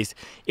 8-minute pace.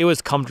 It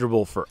was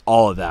comfortable for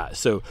all of that.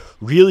 So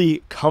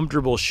really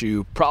comfortable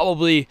shoe,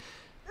 probably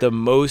the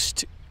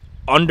most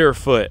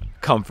underfoot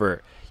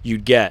comfort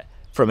you'd get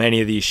from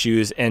any of these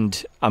shoes,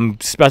 and I'm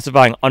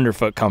specifying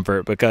underfoot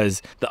comfort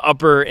because the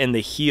upper and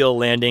the heel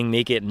landing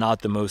make it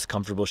not the most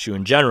comfortable shoe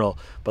in general,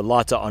 but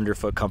lots of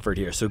underfoot comfort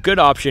here. So good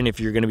option if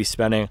you're going to be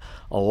spending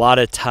a lot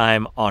of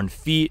time on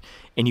feet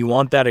and you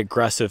want that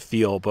aggressive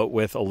feel but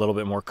with a little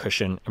bit more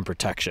cushion and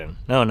protection.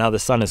 No, now the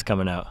sun is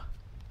coming out.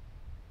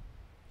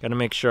 Got to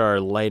make sure our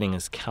lighting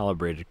is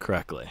calibrated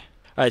correctly.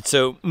 All right,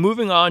 so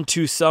moving on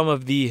to some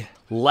of the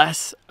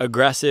less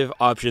aggressive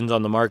options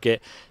on the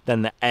market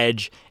than the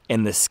Edge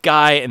and the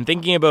Sky, and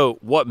thinking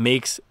about what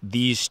makes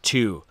these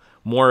two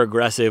more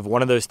aggressive.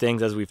 One of those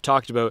things, as we've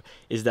talked about,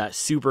 is that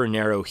super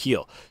narrow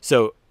heel.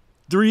 So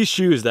 3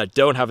 shoes that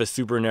don't have a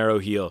super narrow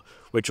heel,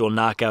 which will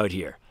knock out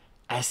here: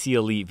 SC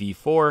Elite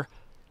V4,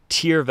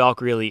 Tier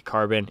Valkyrie Elite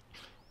Carbon,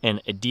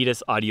 and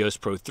Adidas Adios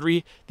Pro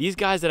 3. These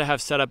guys that I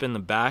have set up in the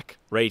back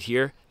right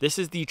here, this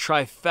is the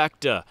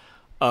trifecta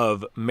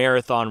of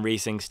marathon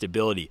racing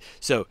stability.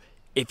 So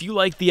if you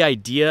like the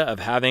idea of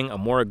having a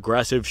more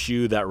aggressive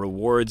shoe that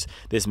rewards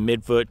this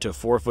midfoot to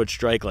forefoot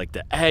strike like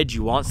the Edge,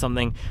 you want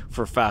something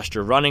for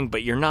faster running,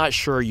 but you're not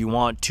sure you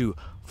want to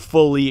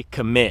fully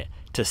commit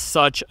to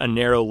such a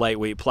narrow,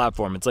 lightweight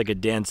platform. It's like a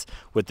dance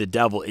with the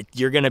devil.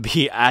 You're going to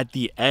be at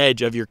the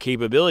edge of your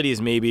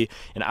capabilities maybe,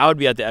 and I would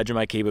be at the edge of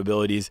my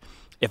capabilities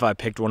if I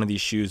picked one of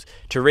these shoes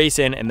to race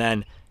in and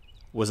then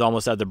was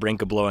almost at the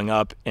brink of blowing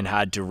up and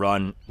had to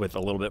run with a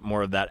little bit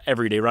more of that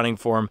everyday running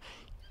form.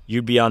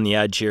 You'd be on the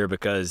edge here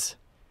because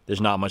there's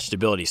not much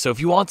stability. So if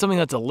you want something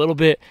that's a little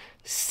bit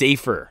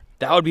safer,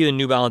 that would be the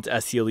New Balance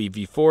SC Elite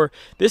V4.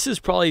 This is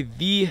probably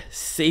the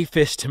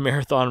safest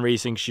marathon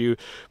racing shoe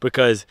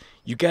because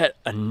you get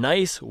a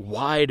nice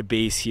wide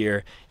base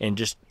here, and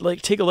just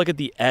like take a look at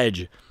the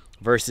Edge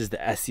versus the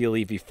SC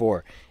Elite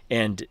V4.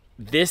 And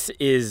this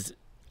is,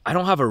 I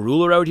don't have a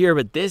ruler out here,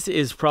 but this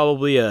is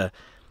probably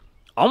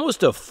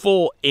almost a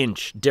full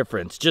inch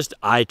difference, just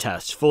eye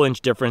test, full inch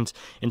difference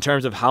in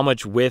terms of how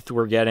much width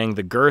we're getting,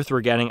 the girth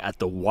we're getting at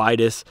the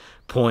widest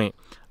point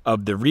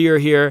of the rear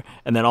here,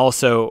 and then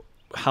also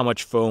how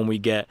much foam we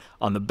get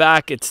on the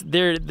back. It's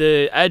there.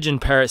 The Edge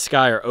and Paris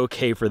Sky are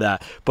okay for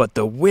that, but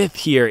the width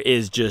here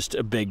is just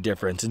a big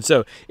difference. And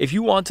so if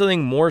you want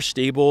something more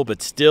stable,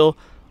 but still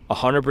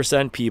 100%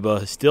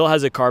 PIBA, still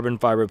has a carbon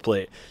fiber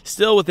plate,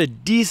 still with a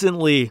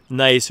decently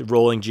nice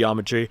rolling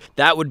geometry,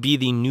 that would be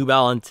the New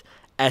Balance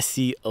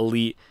SC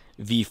Elite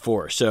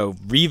V4. So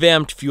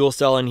revamped fuel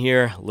cell in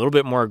here, a little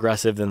bit more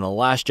aggressive than the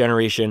last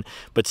generation,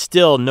 but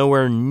still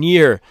nowhere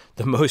near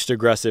the most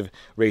aggressive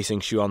racing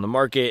shoe on the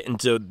market.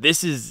 And so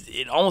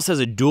it almost has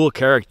a dual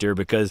character,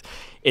 because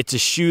it's a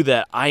shoe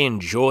that I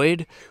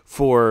enjoyed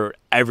for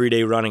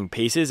everyday running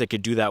paces. It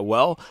could do that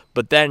well,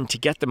 but then to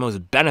get the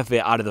most benefit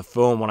out of the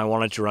foam when I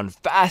wanted to run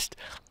fast,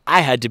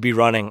 I had to be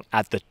running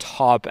at the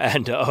top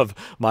end of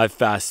my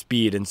fast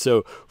speed. And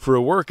so for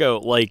a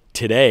workout like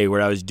today,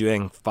 where I was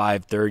doing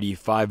 5:30,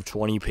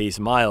 5:20 pace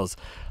miles,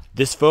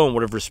 this foam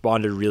would have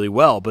responded really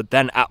well. But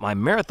then at my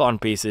marathon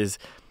paces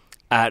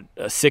at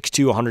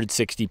 6'2",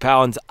 160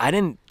 pounds, I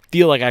didn't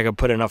feel like I could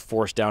put enough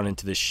force down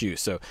into this shoe.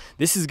 So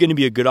this is going to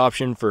be a good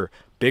option for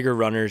bigger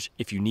runners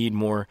if you need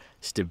more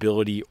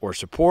stability or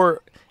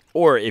support,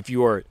 or if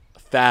you are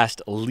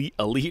fast,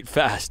 elite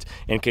fast,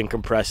 and can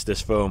compress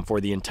this foam for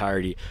the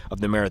entirety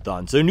of the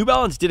marathon. So New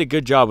Balance did a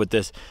good job with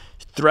this,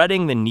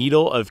 threading the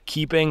needle of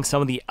keeping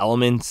some of the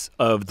elements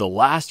of the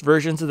last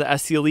versions of the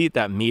SC Elite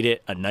that made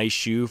it a nice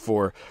shoe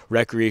for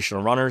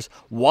recreational runners,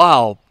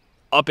 while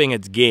upping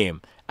its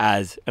game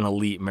as an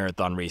elite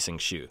marathon racing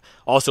shoe.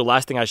 Also,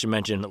 last thing I should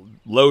mention,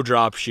 low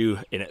drop shoe,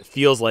 and it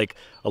feels like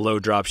a low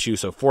drop shoe.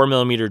 So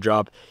 4mm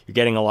drop, you're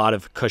getting a lot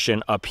of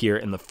cushion up here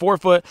in the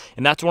forefoot,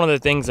 and that's one of the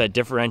things that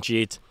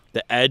differentiates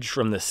the Edge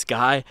from the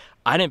Sky.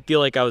 I didn't feel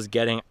like I was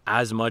getting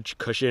as much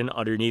cushion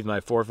underneath my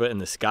forefoot in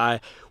the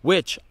Sky,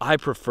 which I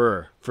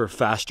prefer for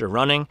faster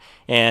running.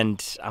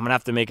 And I'm gonna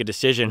have to make a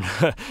decision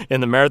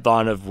in the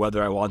marathon of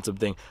whether I want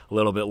something a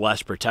little bit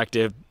less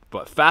protective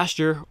but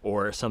faster,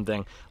 or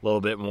something a little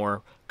bit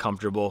more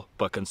comfortable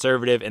but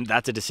conservative. And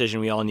that's a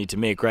decision we all need to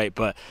make, right?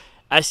 But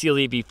SC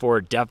Elite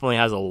V4 definitely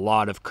has a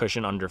lot of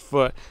cushion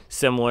underfoot,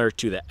 similar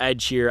to the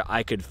Edge here.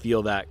 I could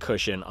feel that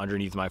cushion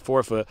underneath my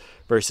forefoot,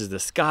 versus the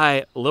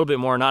Sky, a little bit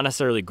more, not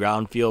necessarily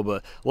ground feel,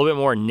 but a little bit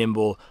more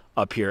nimble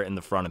up here in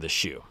the front of the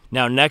shoe.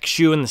 Now, next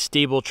shoe in the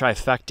stable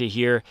trifecta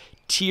here,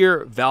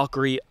 Tier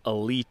Valkyrie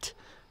Elite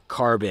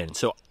Carbon.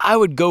 So I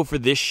would go for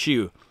this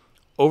shoe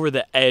over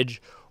the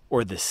Edge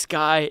or the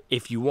Sky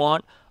if you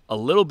want a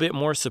little bit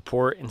more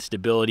support and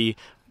stability,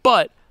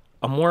 but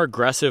a more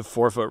aggressive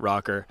forefoot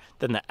rocker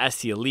than the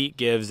SC Elite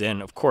gives.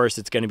 And of course,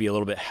 it's going to be a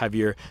little bit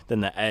heavier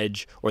than the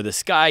Edge or the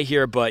Sky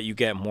here, but you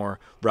get more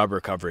rubber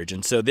coverage.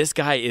 And so this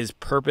guy is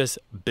purpose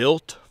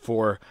built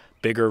for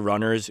bigger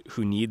runners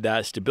who need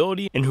that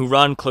stability and who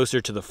run closer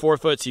to the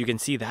forefoot. So you can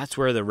see that's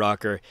where the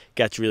rocker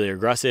gets really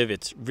aggressive.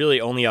 It's really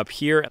only up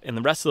here, and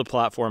the rest of the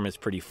platform is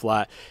pretty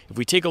flat. If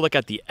we take a look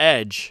at the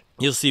Edge,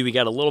 you'll see we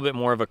got a little bit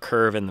more of a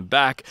curve in the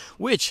back,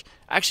 which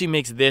actually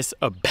makes this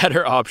a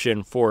better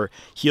option for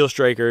heel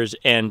strikers.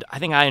 And I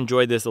think I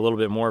enjoyed this a little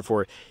bit more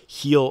for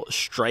heel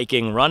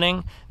striking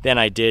running than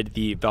I did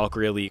the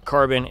Valkyrie Elite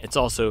Carbon. It's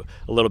also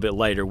a little bit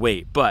lighter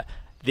weight, but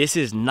this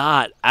is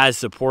not as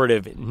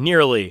supportive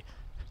nearly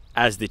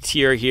as the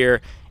Tier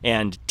here.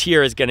 And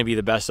Tier is going to be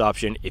the best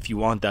option if you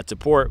want that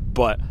support,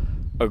 but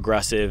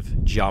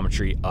aggressive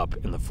geometry up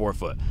in the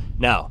forefoot.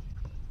 Now,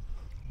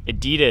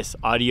 Adidas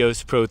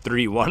Adios Pro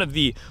 3, one of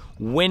the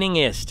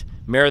winningest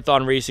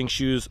marathon racing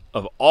shoes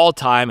of all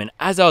time. And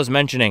as I was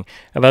mentioning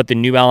about the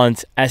New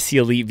Balance SC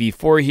Elite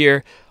V4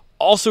 here,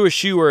 also a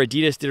shoe where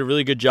Adidas did a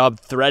really good job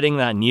threading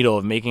that needle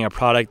of making a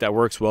product that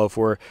works well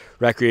for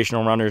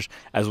recreational runners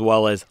as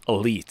well as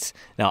elites.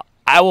 Now,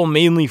 I will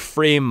mainly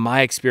frame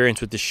my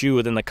experience with the shoe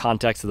within the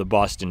context of the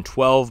Boston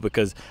 12,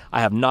 because I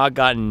have not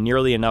gotten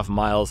nearly enough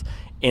miles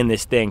in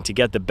this thing to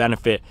get the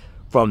benefit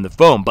from the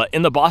foam. But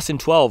in the Boston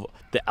 12,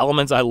 the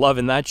elements I love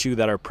in that shoe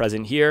that are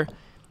present here,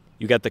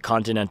 you get the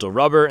Continental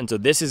rubber. And so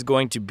this is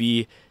going to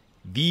be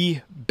the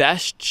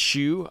best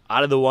shoe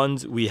out of the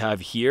ones we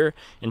have here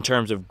in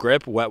terms of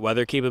grip, wet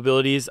weather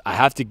capabilities. I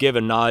have to give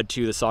a nod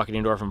to the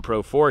Saucony Endorphin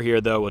Pro 4 here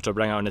though, which I'll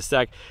bring out in a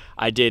sec.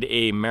 I did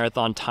a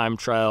marathon time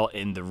trial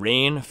in the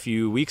rain a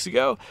few weeks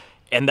ago,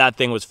 and that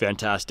thing was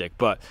fantastic.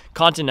 But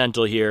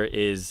Continental here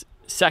is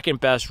second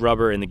best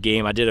rubber in the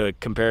game. I did a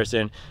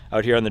comparison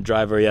out here on the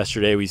driveway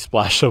yesterday. We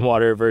splashed some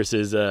water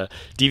versus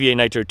Deviate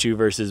Nitro 2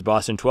 versus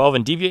Boston 12,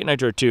 and Deviate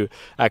Nitro 2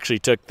 actually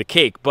took the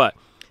cake, but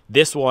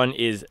this one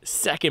is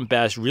second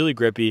best, really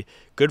grippy,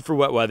 good for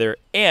wet weather.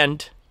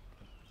 And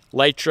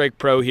Light Strike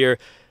Pro here,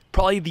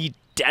 probably the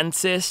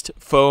densest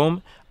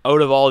foam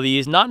out of all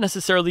these. Not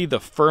necessarily the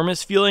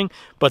firmest feeling,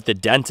 but the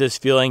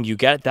densest feeling. You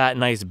get that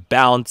nice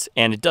bounce,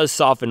 and it does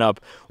soften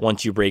up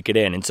once you break it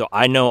in. And so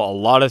I know a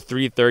lot of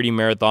 330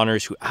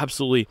 marathoners who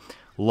absolutely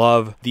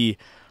love the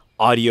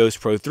Adios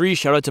Pro 3.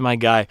 Shout out to my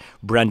guy,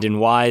 Brendan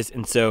Wise.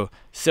 And so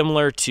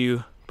similar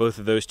to both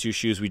of those two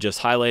shoes we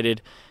just highlighted,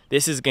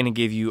 this is going to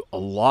give you a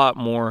lot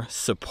more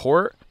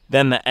support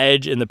than the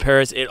Edge and the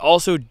Paris. It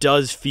also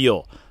does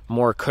feel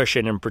more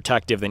cushion and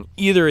protective than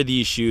either of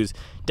these shoes.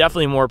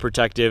 Definitely more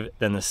protective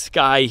than the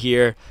Sky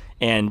here,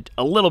 and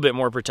a little bit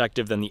more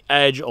protective than the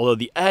Edge, although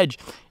the Edge,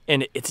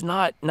 and it's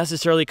not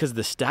necessarily because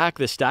the stack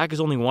is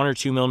only 1 or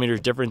 2 millimeters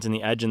difference in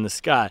the Edge and the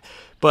Sky,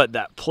 but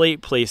that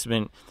plate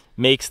placement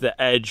makes the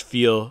Edge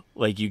feel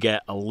like you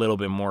get a little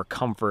bit more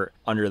comfort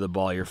under the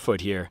ball of your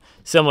foot here,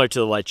 similar to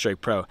the Lightstrike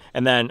Pro.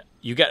 And then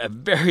you get a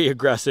very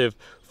aggressive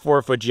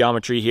forefoot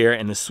geometry here,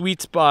 and the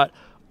sweet spot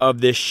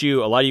of this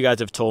shoe, a lot of you guys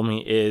have told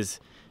me, is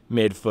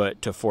midfoot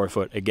to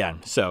forefoot again.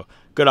 So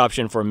good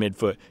option for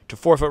midfoot to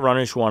forefoot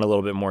runners who want a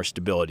little bit more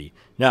stability.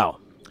 Now,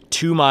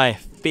 to my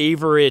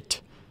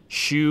favorite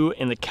shoe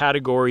in the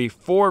category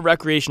for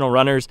recreational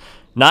runners,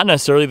 not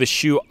necessarily the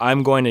shoe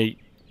I'm going to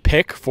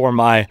pick for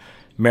my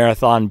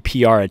marathon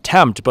PR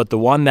attempt, but the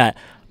one that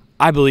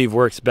I believe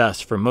works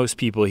best for most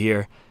people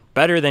here,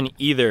 better than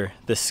either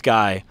the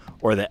Sky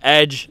or the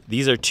Edge.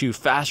 These are two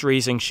fast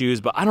racing shoes,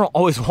 but I don't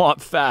always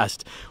want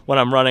fast when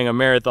I'm running a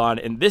marathon,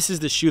 and this is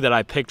the shoe that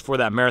I picked for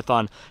that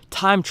marathon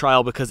time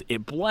trial because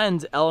it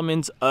blends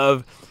elements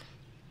of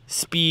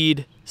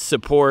speed,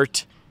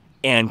 support,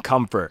 and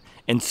comfort.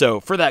 And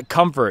so for that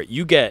comfort,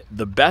 you get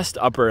the best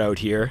upper out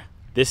here.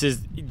 This is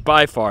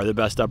by far the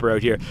best upper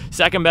out here.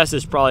 Second best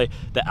is probably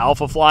the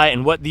Alpha Fly,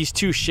 and what these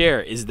two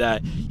share is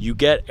that you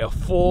get a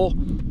full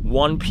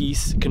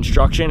one-piece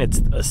construction.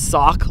 It's a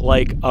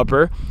sock-like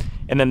upper,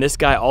 and then this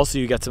guy also,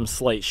 you get some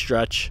slight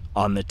stretch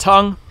on the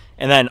tongue.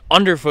 And then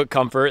underfoot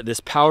comfort, this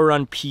Power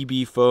Run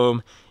PB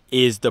foam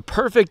is the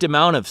perfect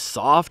amount of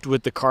soft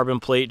with the carbon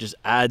plate, just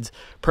adds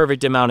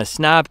perfect amount of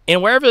snap.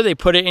 And wherever they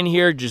put it in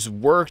here just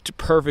worked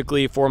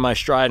perfectly for my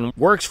stride and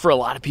works for a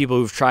lot of people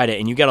who've tried it,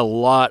 and you get a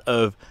lot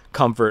of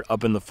comfort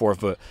up in the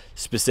forefoot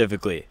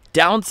specifically.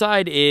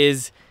 Downside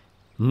is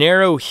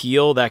narrow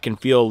heel that can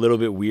feel a little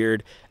bit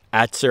weird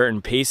at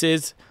certain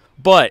paces,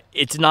 but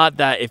it's not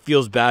that it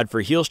feels bad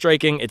for heel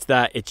striking, it's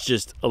that it's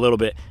just a little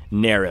bit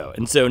narrow.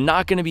 And so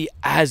not gonna be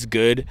as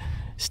good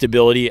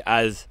stability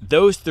as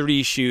those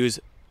three shoes,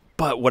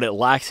 but what it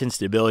lacks in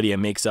stability, it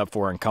makes up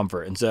for in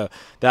comfort. And so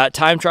that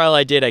time trial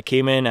I did, I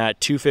came in at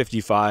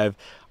 255.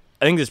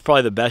 I think this is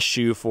probably the best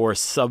shoe for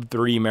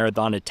sub-3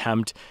 marathon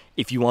attempt.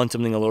 If you want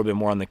something a little bit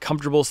more on the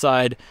comfortable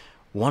side,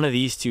 one of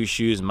these two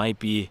shoes might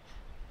be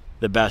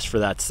the best for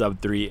that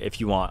sub-3 if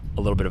you want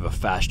a little bit of a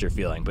faster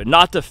feeling. But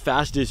not the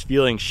fastest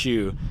feeling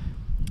shoe,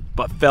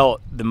 but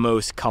felt the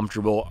most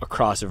comfortable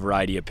across a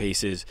variety of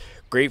paces.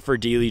 Great for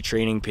daily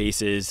training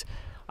paces.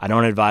 I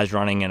don't advise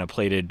running in a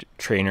plated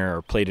trainer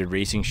or plated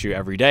racing shoe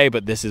every day,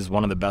 but this is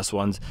one of the best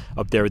ones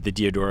up there with the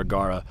Diodora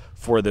Gara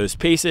for those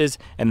paces,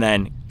 and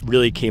then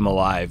really came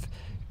alive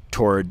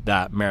toward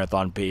that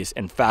marathon pace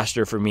and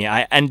faster for me.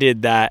 I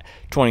ended that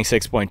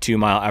 26.2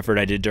 mile effort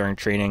I did during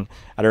training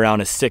at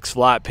around a 6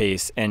 flat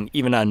pace, and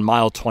even on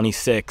mile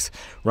 26,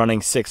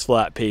 running 6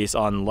 flat pace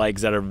on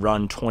legs that have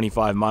run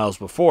 25 miles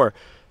before,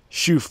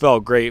 shoe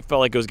felt great, felt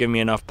like it was giving me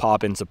enough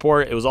pop and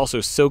support. It was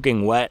also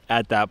soaking wet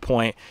at that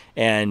point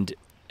and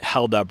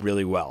held up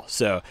really well.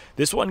 So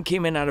this one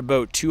came in at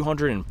about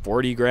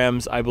 240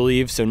 grams, I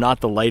believe. So not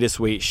the lightest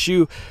weight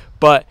shoe,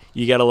 but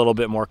you get a little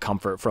bit more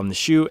comfort from the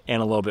shoe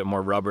and a little bit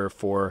more rubber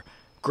for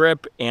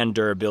grip and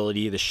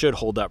durability. This should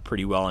hold up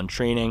pretty well in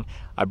training.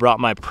 I brought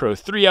my Pro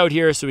 3 out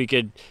here so we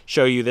could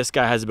show you this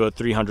guy has about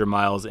 300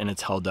 miles and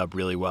it's held up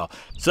really well.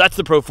 So that's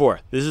the Pro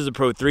 4. This is a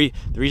Pro 3.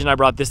 The reason I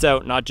brought this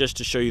out, not just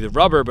to show you the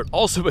rubber, but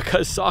also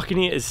because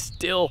Saucony is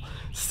still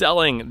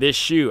selling this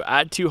shoe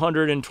at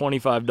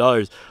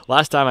 $225.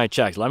 Last time I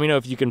checked. Let me know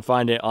if you can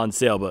find it on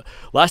sale, but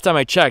last time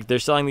I checked, they're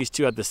selling these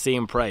two at the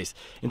same price.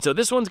 And so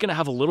this one's gonna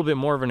have a little bit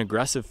more of an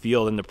aggressive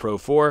feel than the Pro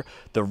 4.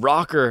 The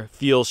rocker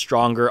feels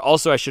stronger.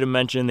 Also, I should have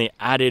mentioned they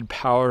added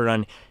Power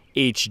Run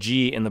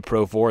HG in the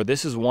Pro 4.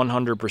 This is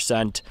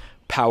 100%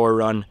 Power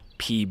Run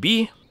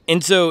PB.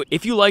 And so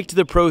if you liked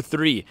the Pro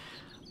 3,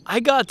 I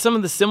got some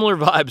of the similar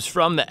vibes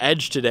from the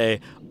Edge today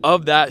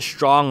of that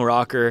strong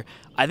rocker.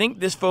 I think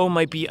this foam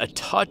might be a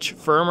touch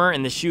firmer,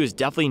 and the shoe is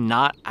definitely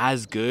not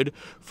as good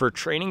for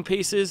training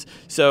paces.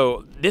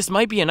 So this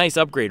might be a nice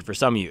upgrade for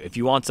some of you. If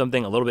you want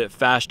something a little bit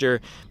faster,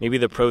 maybe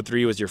the Pro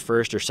 3 was your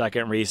first or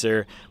second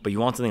racer, but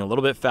you want something a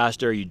little bit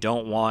faster, you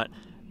don't want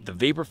the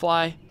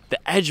Vaporfly,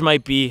 the Edge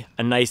might be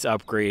a nice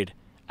upgrade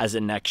as a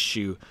next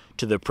shoe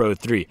to the Pro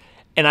 3.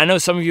 And I know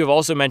some of you have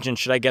also mentioned,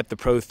 should I get the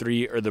Pro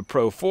 3 or the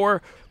Pro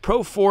 4?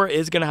 Pro 4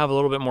 is gonna have a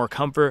little bit more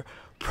comfort.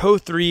 Pro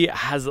 3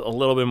 has a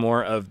little bit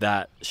more of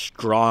that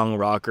strong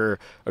rocker,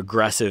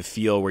 aggressive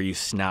feel where you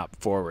snap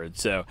forward.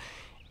 So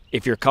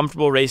if you're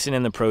comfortable racing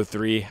in the Pro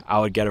 3, I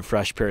would get a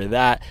fresh pair of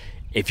that.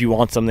 If you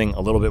want something a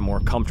little bit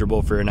more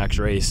comfortable for your next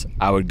race,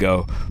 I would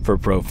go for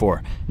Pro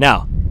 4.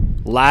 Now,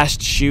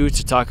 last shoe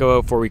to talk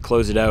about before we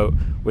close it out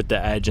with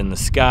the Edge and the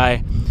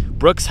Sky,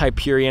 Brooks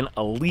Hyperion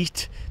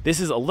Elite. This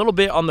is a little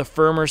bit on the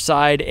firmer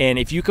side, and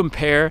if you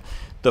compare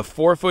the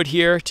forefoot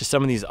here to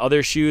some of these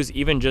other shoes,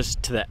 even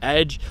just to the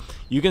Edge,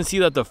 you can see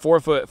that the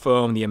forefoot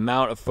foam, the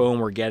amount of foam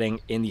we're getting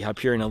in the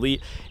Hyperion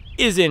Elite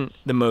isn't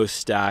the most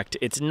stacked.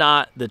 It's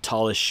not the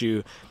tallest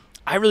shoe.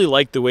 I really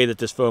like the way that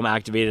this foam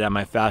activated at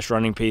my fast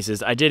running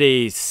paces. I did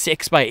a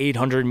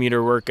 6x800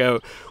 meter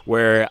workout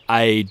where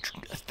I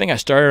think I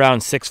started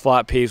around 6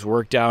 flat pace,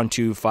 worked down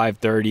to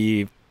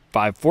 530,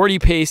 540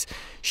 pace.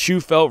 Shoe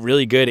felt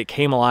really good. It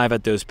came alive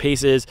at those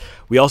paces.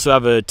 We also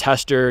have a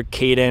tester,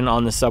 Caden,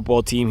 on the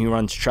Subwell team who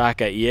runs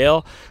track at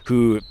Yale,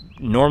 who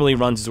normally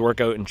runs his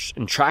workout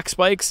in track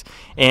spikes,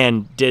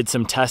 and did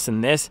some tests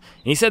in this.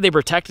 And he said they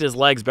protected his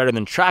legs better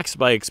than track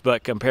spikes,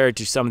 but compared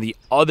to some of the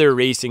other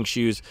racing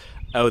shoes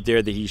out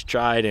there that he's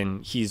tried,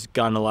 and he's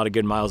gotten a lot of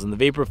good miles in the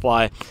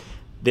Vaporfly,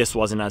 this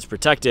wasn't as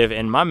protective.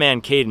 And my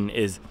man Caden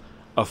is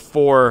a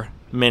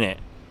 4-minute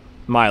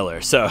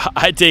miler, so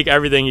I take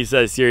everything he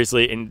says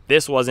seriously, and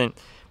this wasn't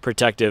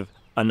protective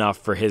enough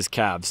for his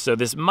calves. So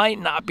this might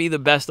not be the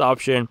best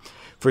option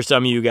for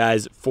some of you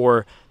guys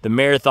for the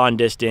marathon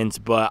distance,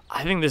 but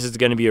I think this is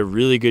going to be a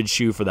really good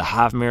shoe for the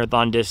half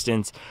marathon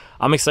distance.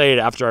 I'm excited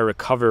after I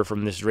recover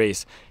from this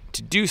race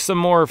to do some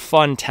more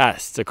fun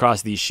tests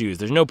across these shoes.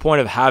 There's no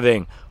point of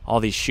having all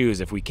these shoes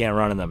if we can't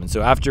run in them. And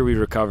so after we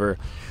recover,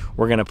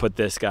 we're going to put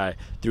this guy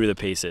through the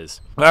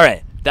paces. All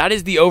right, that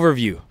is the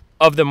overview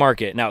of the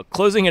market. Now,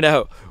 closing it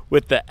out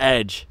with the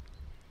Edge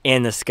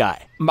and the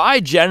Sky. My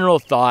general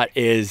thought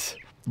is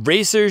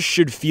racers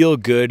should feel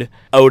good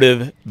out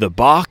of the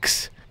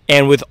box.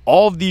 And with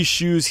all of these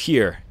shoes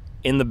here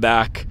in the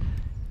back,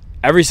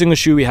 every single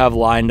shoe we have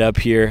lined up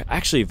here,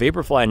 actually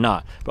Vaporfly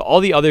not, but all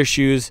the other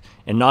shoes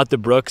and not the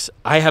Brooks,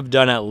 I have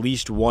done at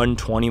least one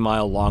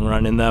 20-mile long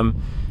run in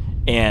them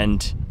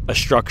and a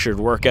structured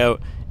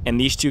workout. And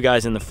these two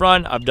guys in the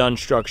front, I've done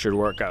structured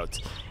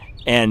workouts.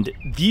 And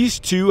these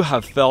two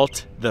have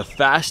felt the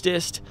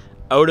fastest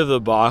out of the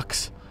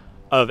box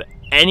of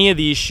any of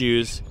these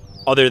shoes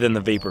other than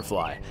the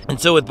Vaporfly. And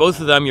so with both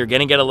of them, you're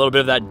gonna get a little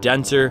bit of that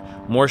denser,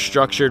 more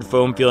structured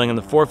foam feeling in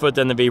the forefoot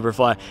than the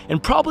Vaporfly,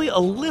 and probably a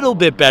little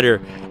bit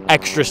better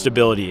extra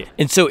stability.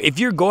 And so if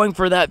you're going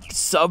for that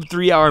sub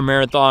 3-hour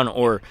marathon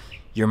or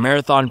your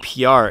marathon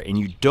PR and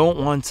you don't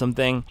want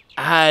something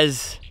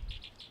as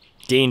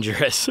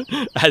dangerous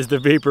as the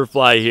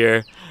Vaporfly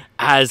here,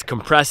 as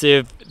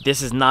compressive,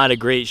 this is not a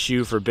great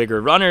shoe for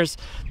bigger runners.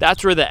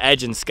 That's where the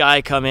Edge and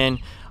Sky come in.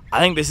 I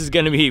think this is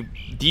going to be,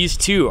 these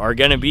two are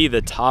going to be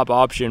the top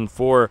option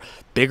for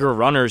bigger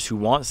runners who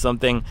want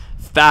something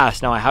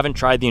fast. Now, I haven't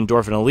tried the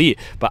Endorphin Elite,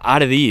 but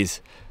out of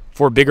these,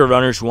 for bigger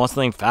runners who want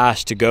something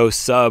fast to go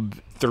sub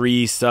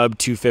 3, sub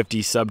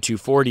 250, sub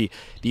 240,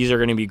 these are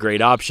going to be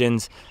great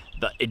options.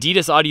 The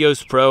Adidas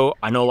Adios Pro,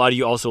 I know a lot of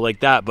you also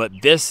like that, but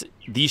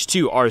these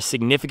two are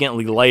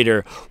significantly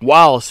lighter,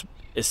 whilst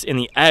in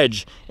the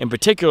Edge in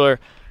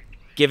particular,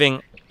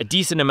 giving a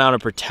decent amount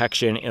of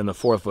protection in the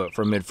forefoot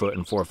for midfoot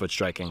and forefoot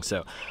striking.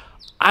 So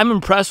I'm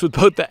impressed with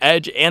both the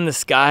Edge and the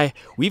Sky.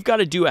 We've got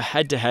to do a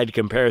head-to-head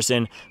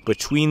comparison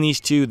between these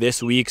two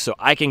this week so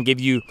I can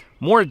give you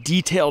more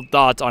detailed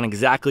thoughts on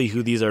exactly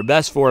who these are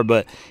best for.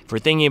 But if we're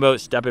thinking about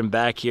stepping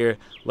back here,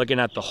 looking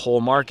at the whole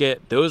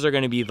market, those are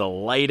going to be the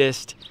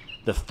lightest,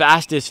 the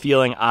fastest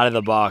feeling out of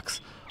the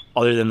box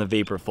other than the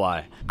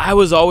Vaporfly. I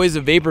was always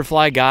a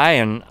Vaporfly guy,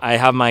 and I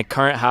have my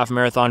current half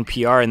marathon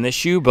PR in this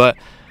shoe, but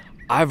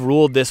I've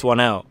ruled this one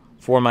out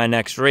for my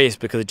next race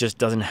because it just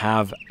doesn't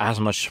have as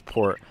much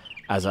support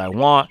as I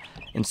want.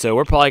 And so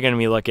we're probably going to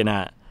be looking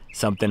at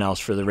something else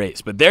for the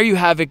race. But there you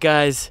have it,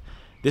 guys.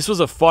 This was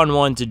a fun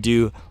one to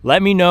do.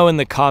 Let me know in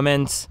the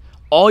comments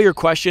all your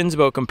questions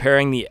about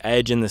comparing the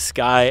Edge and the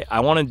Sky. I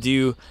want to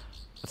do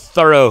a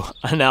thorough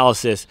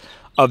analysis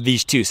of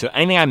these two. So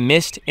anything I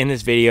missed in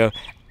this video,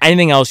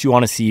 anything else you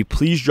want to see,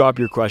 please drop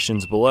your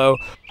questions below.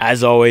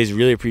 As always,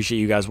 really appreciate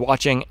you guys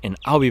watching, and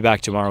I'll be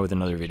back tomorrow with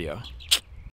another video.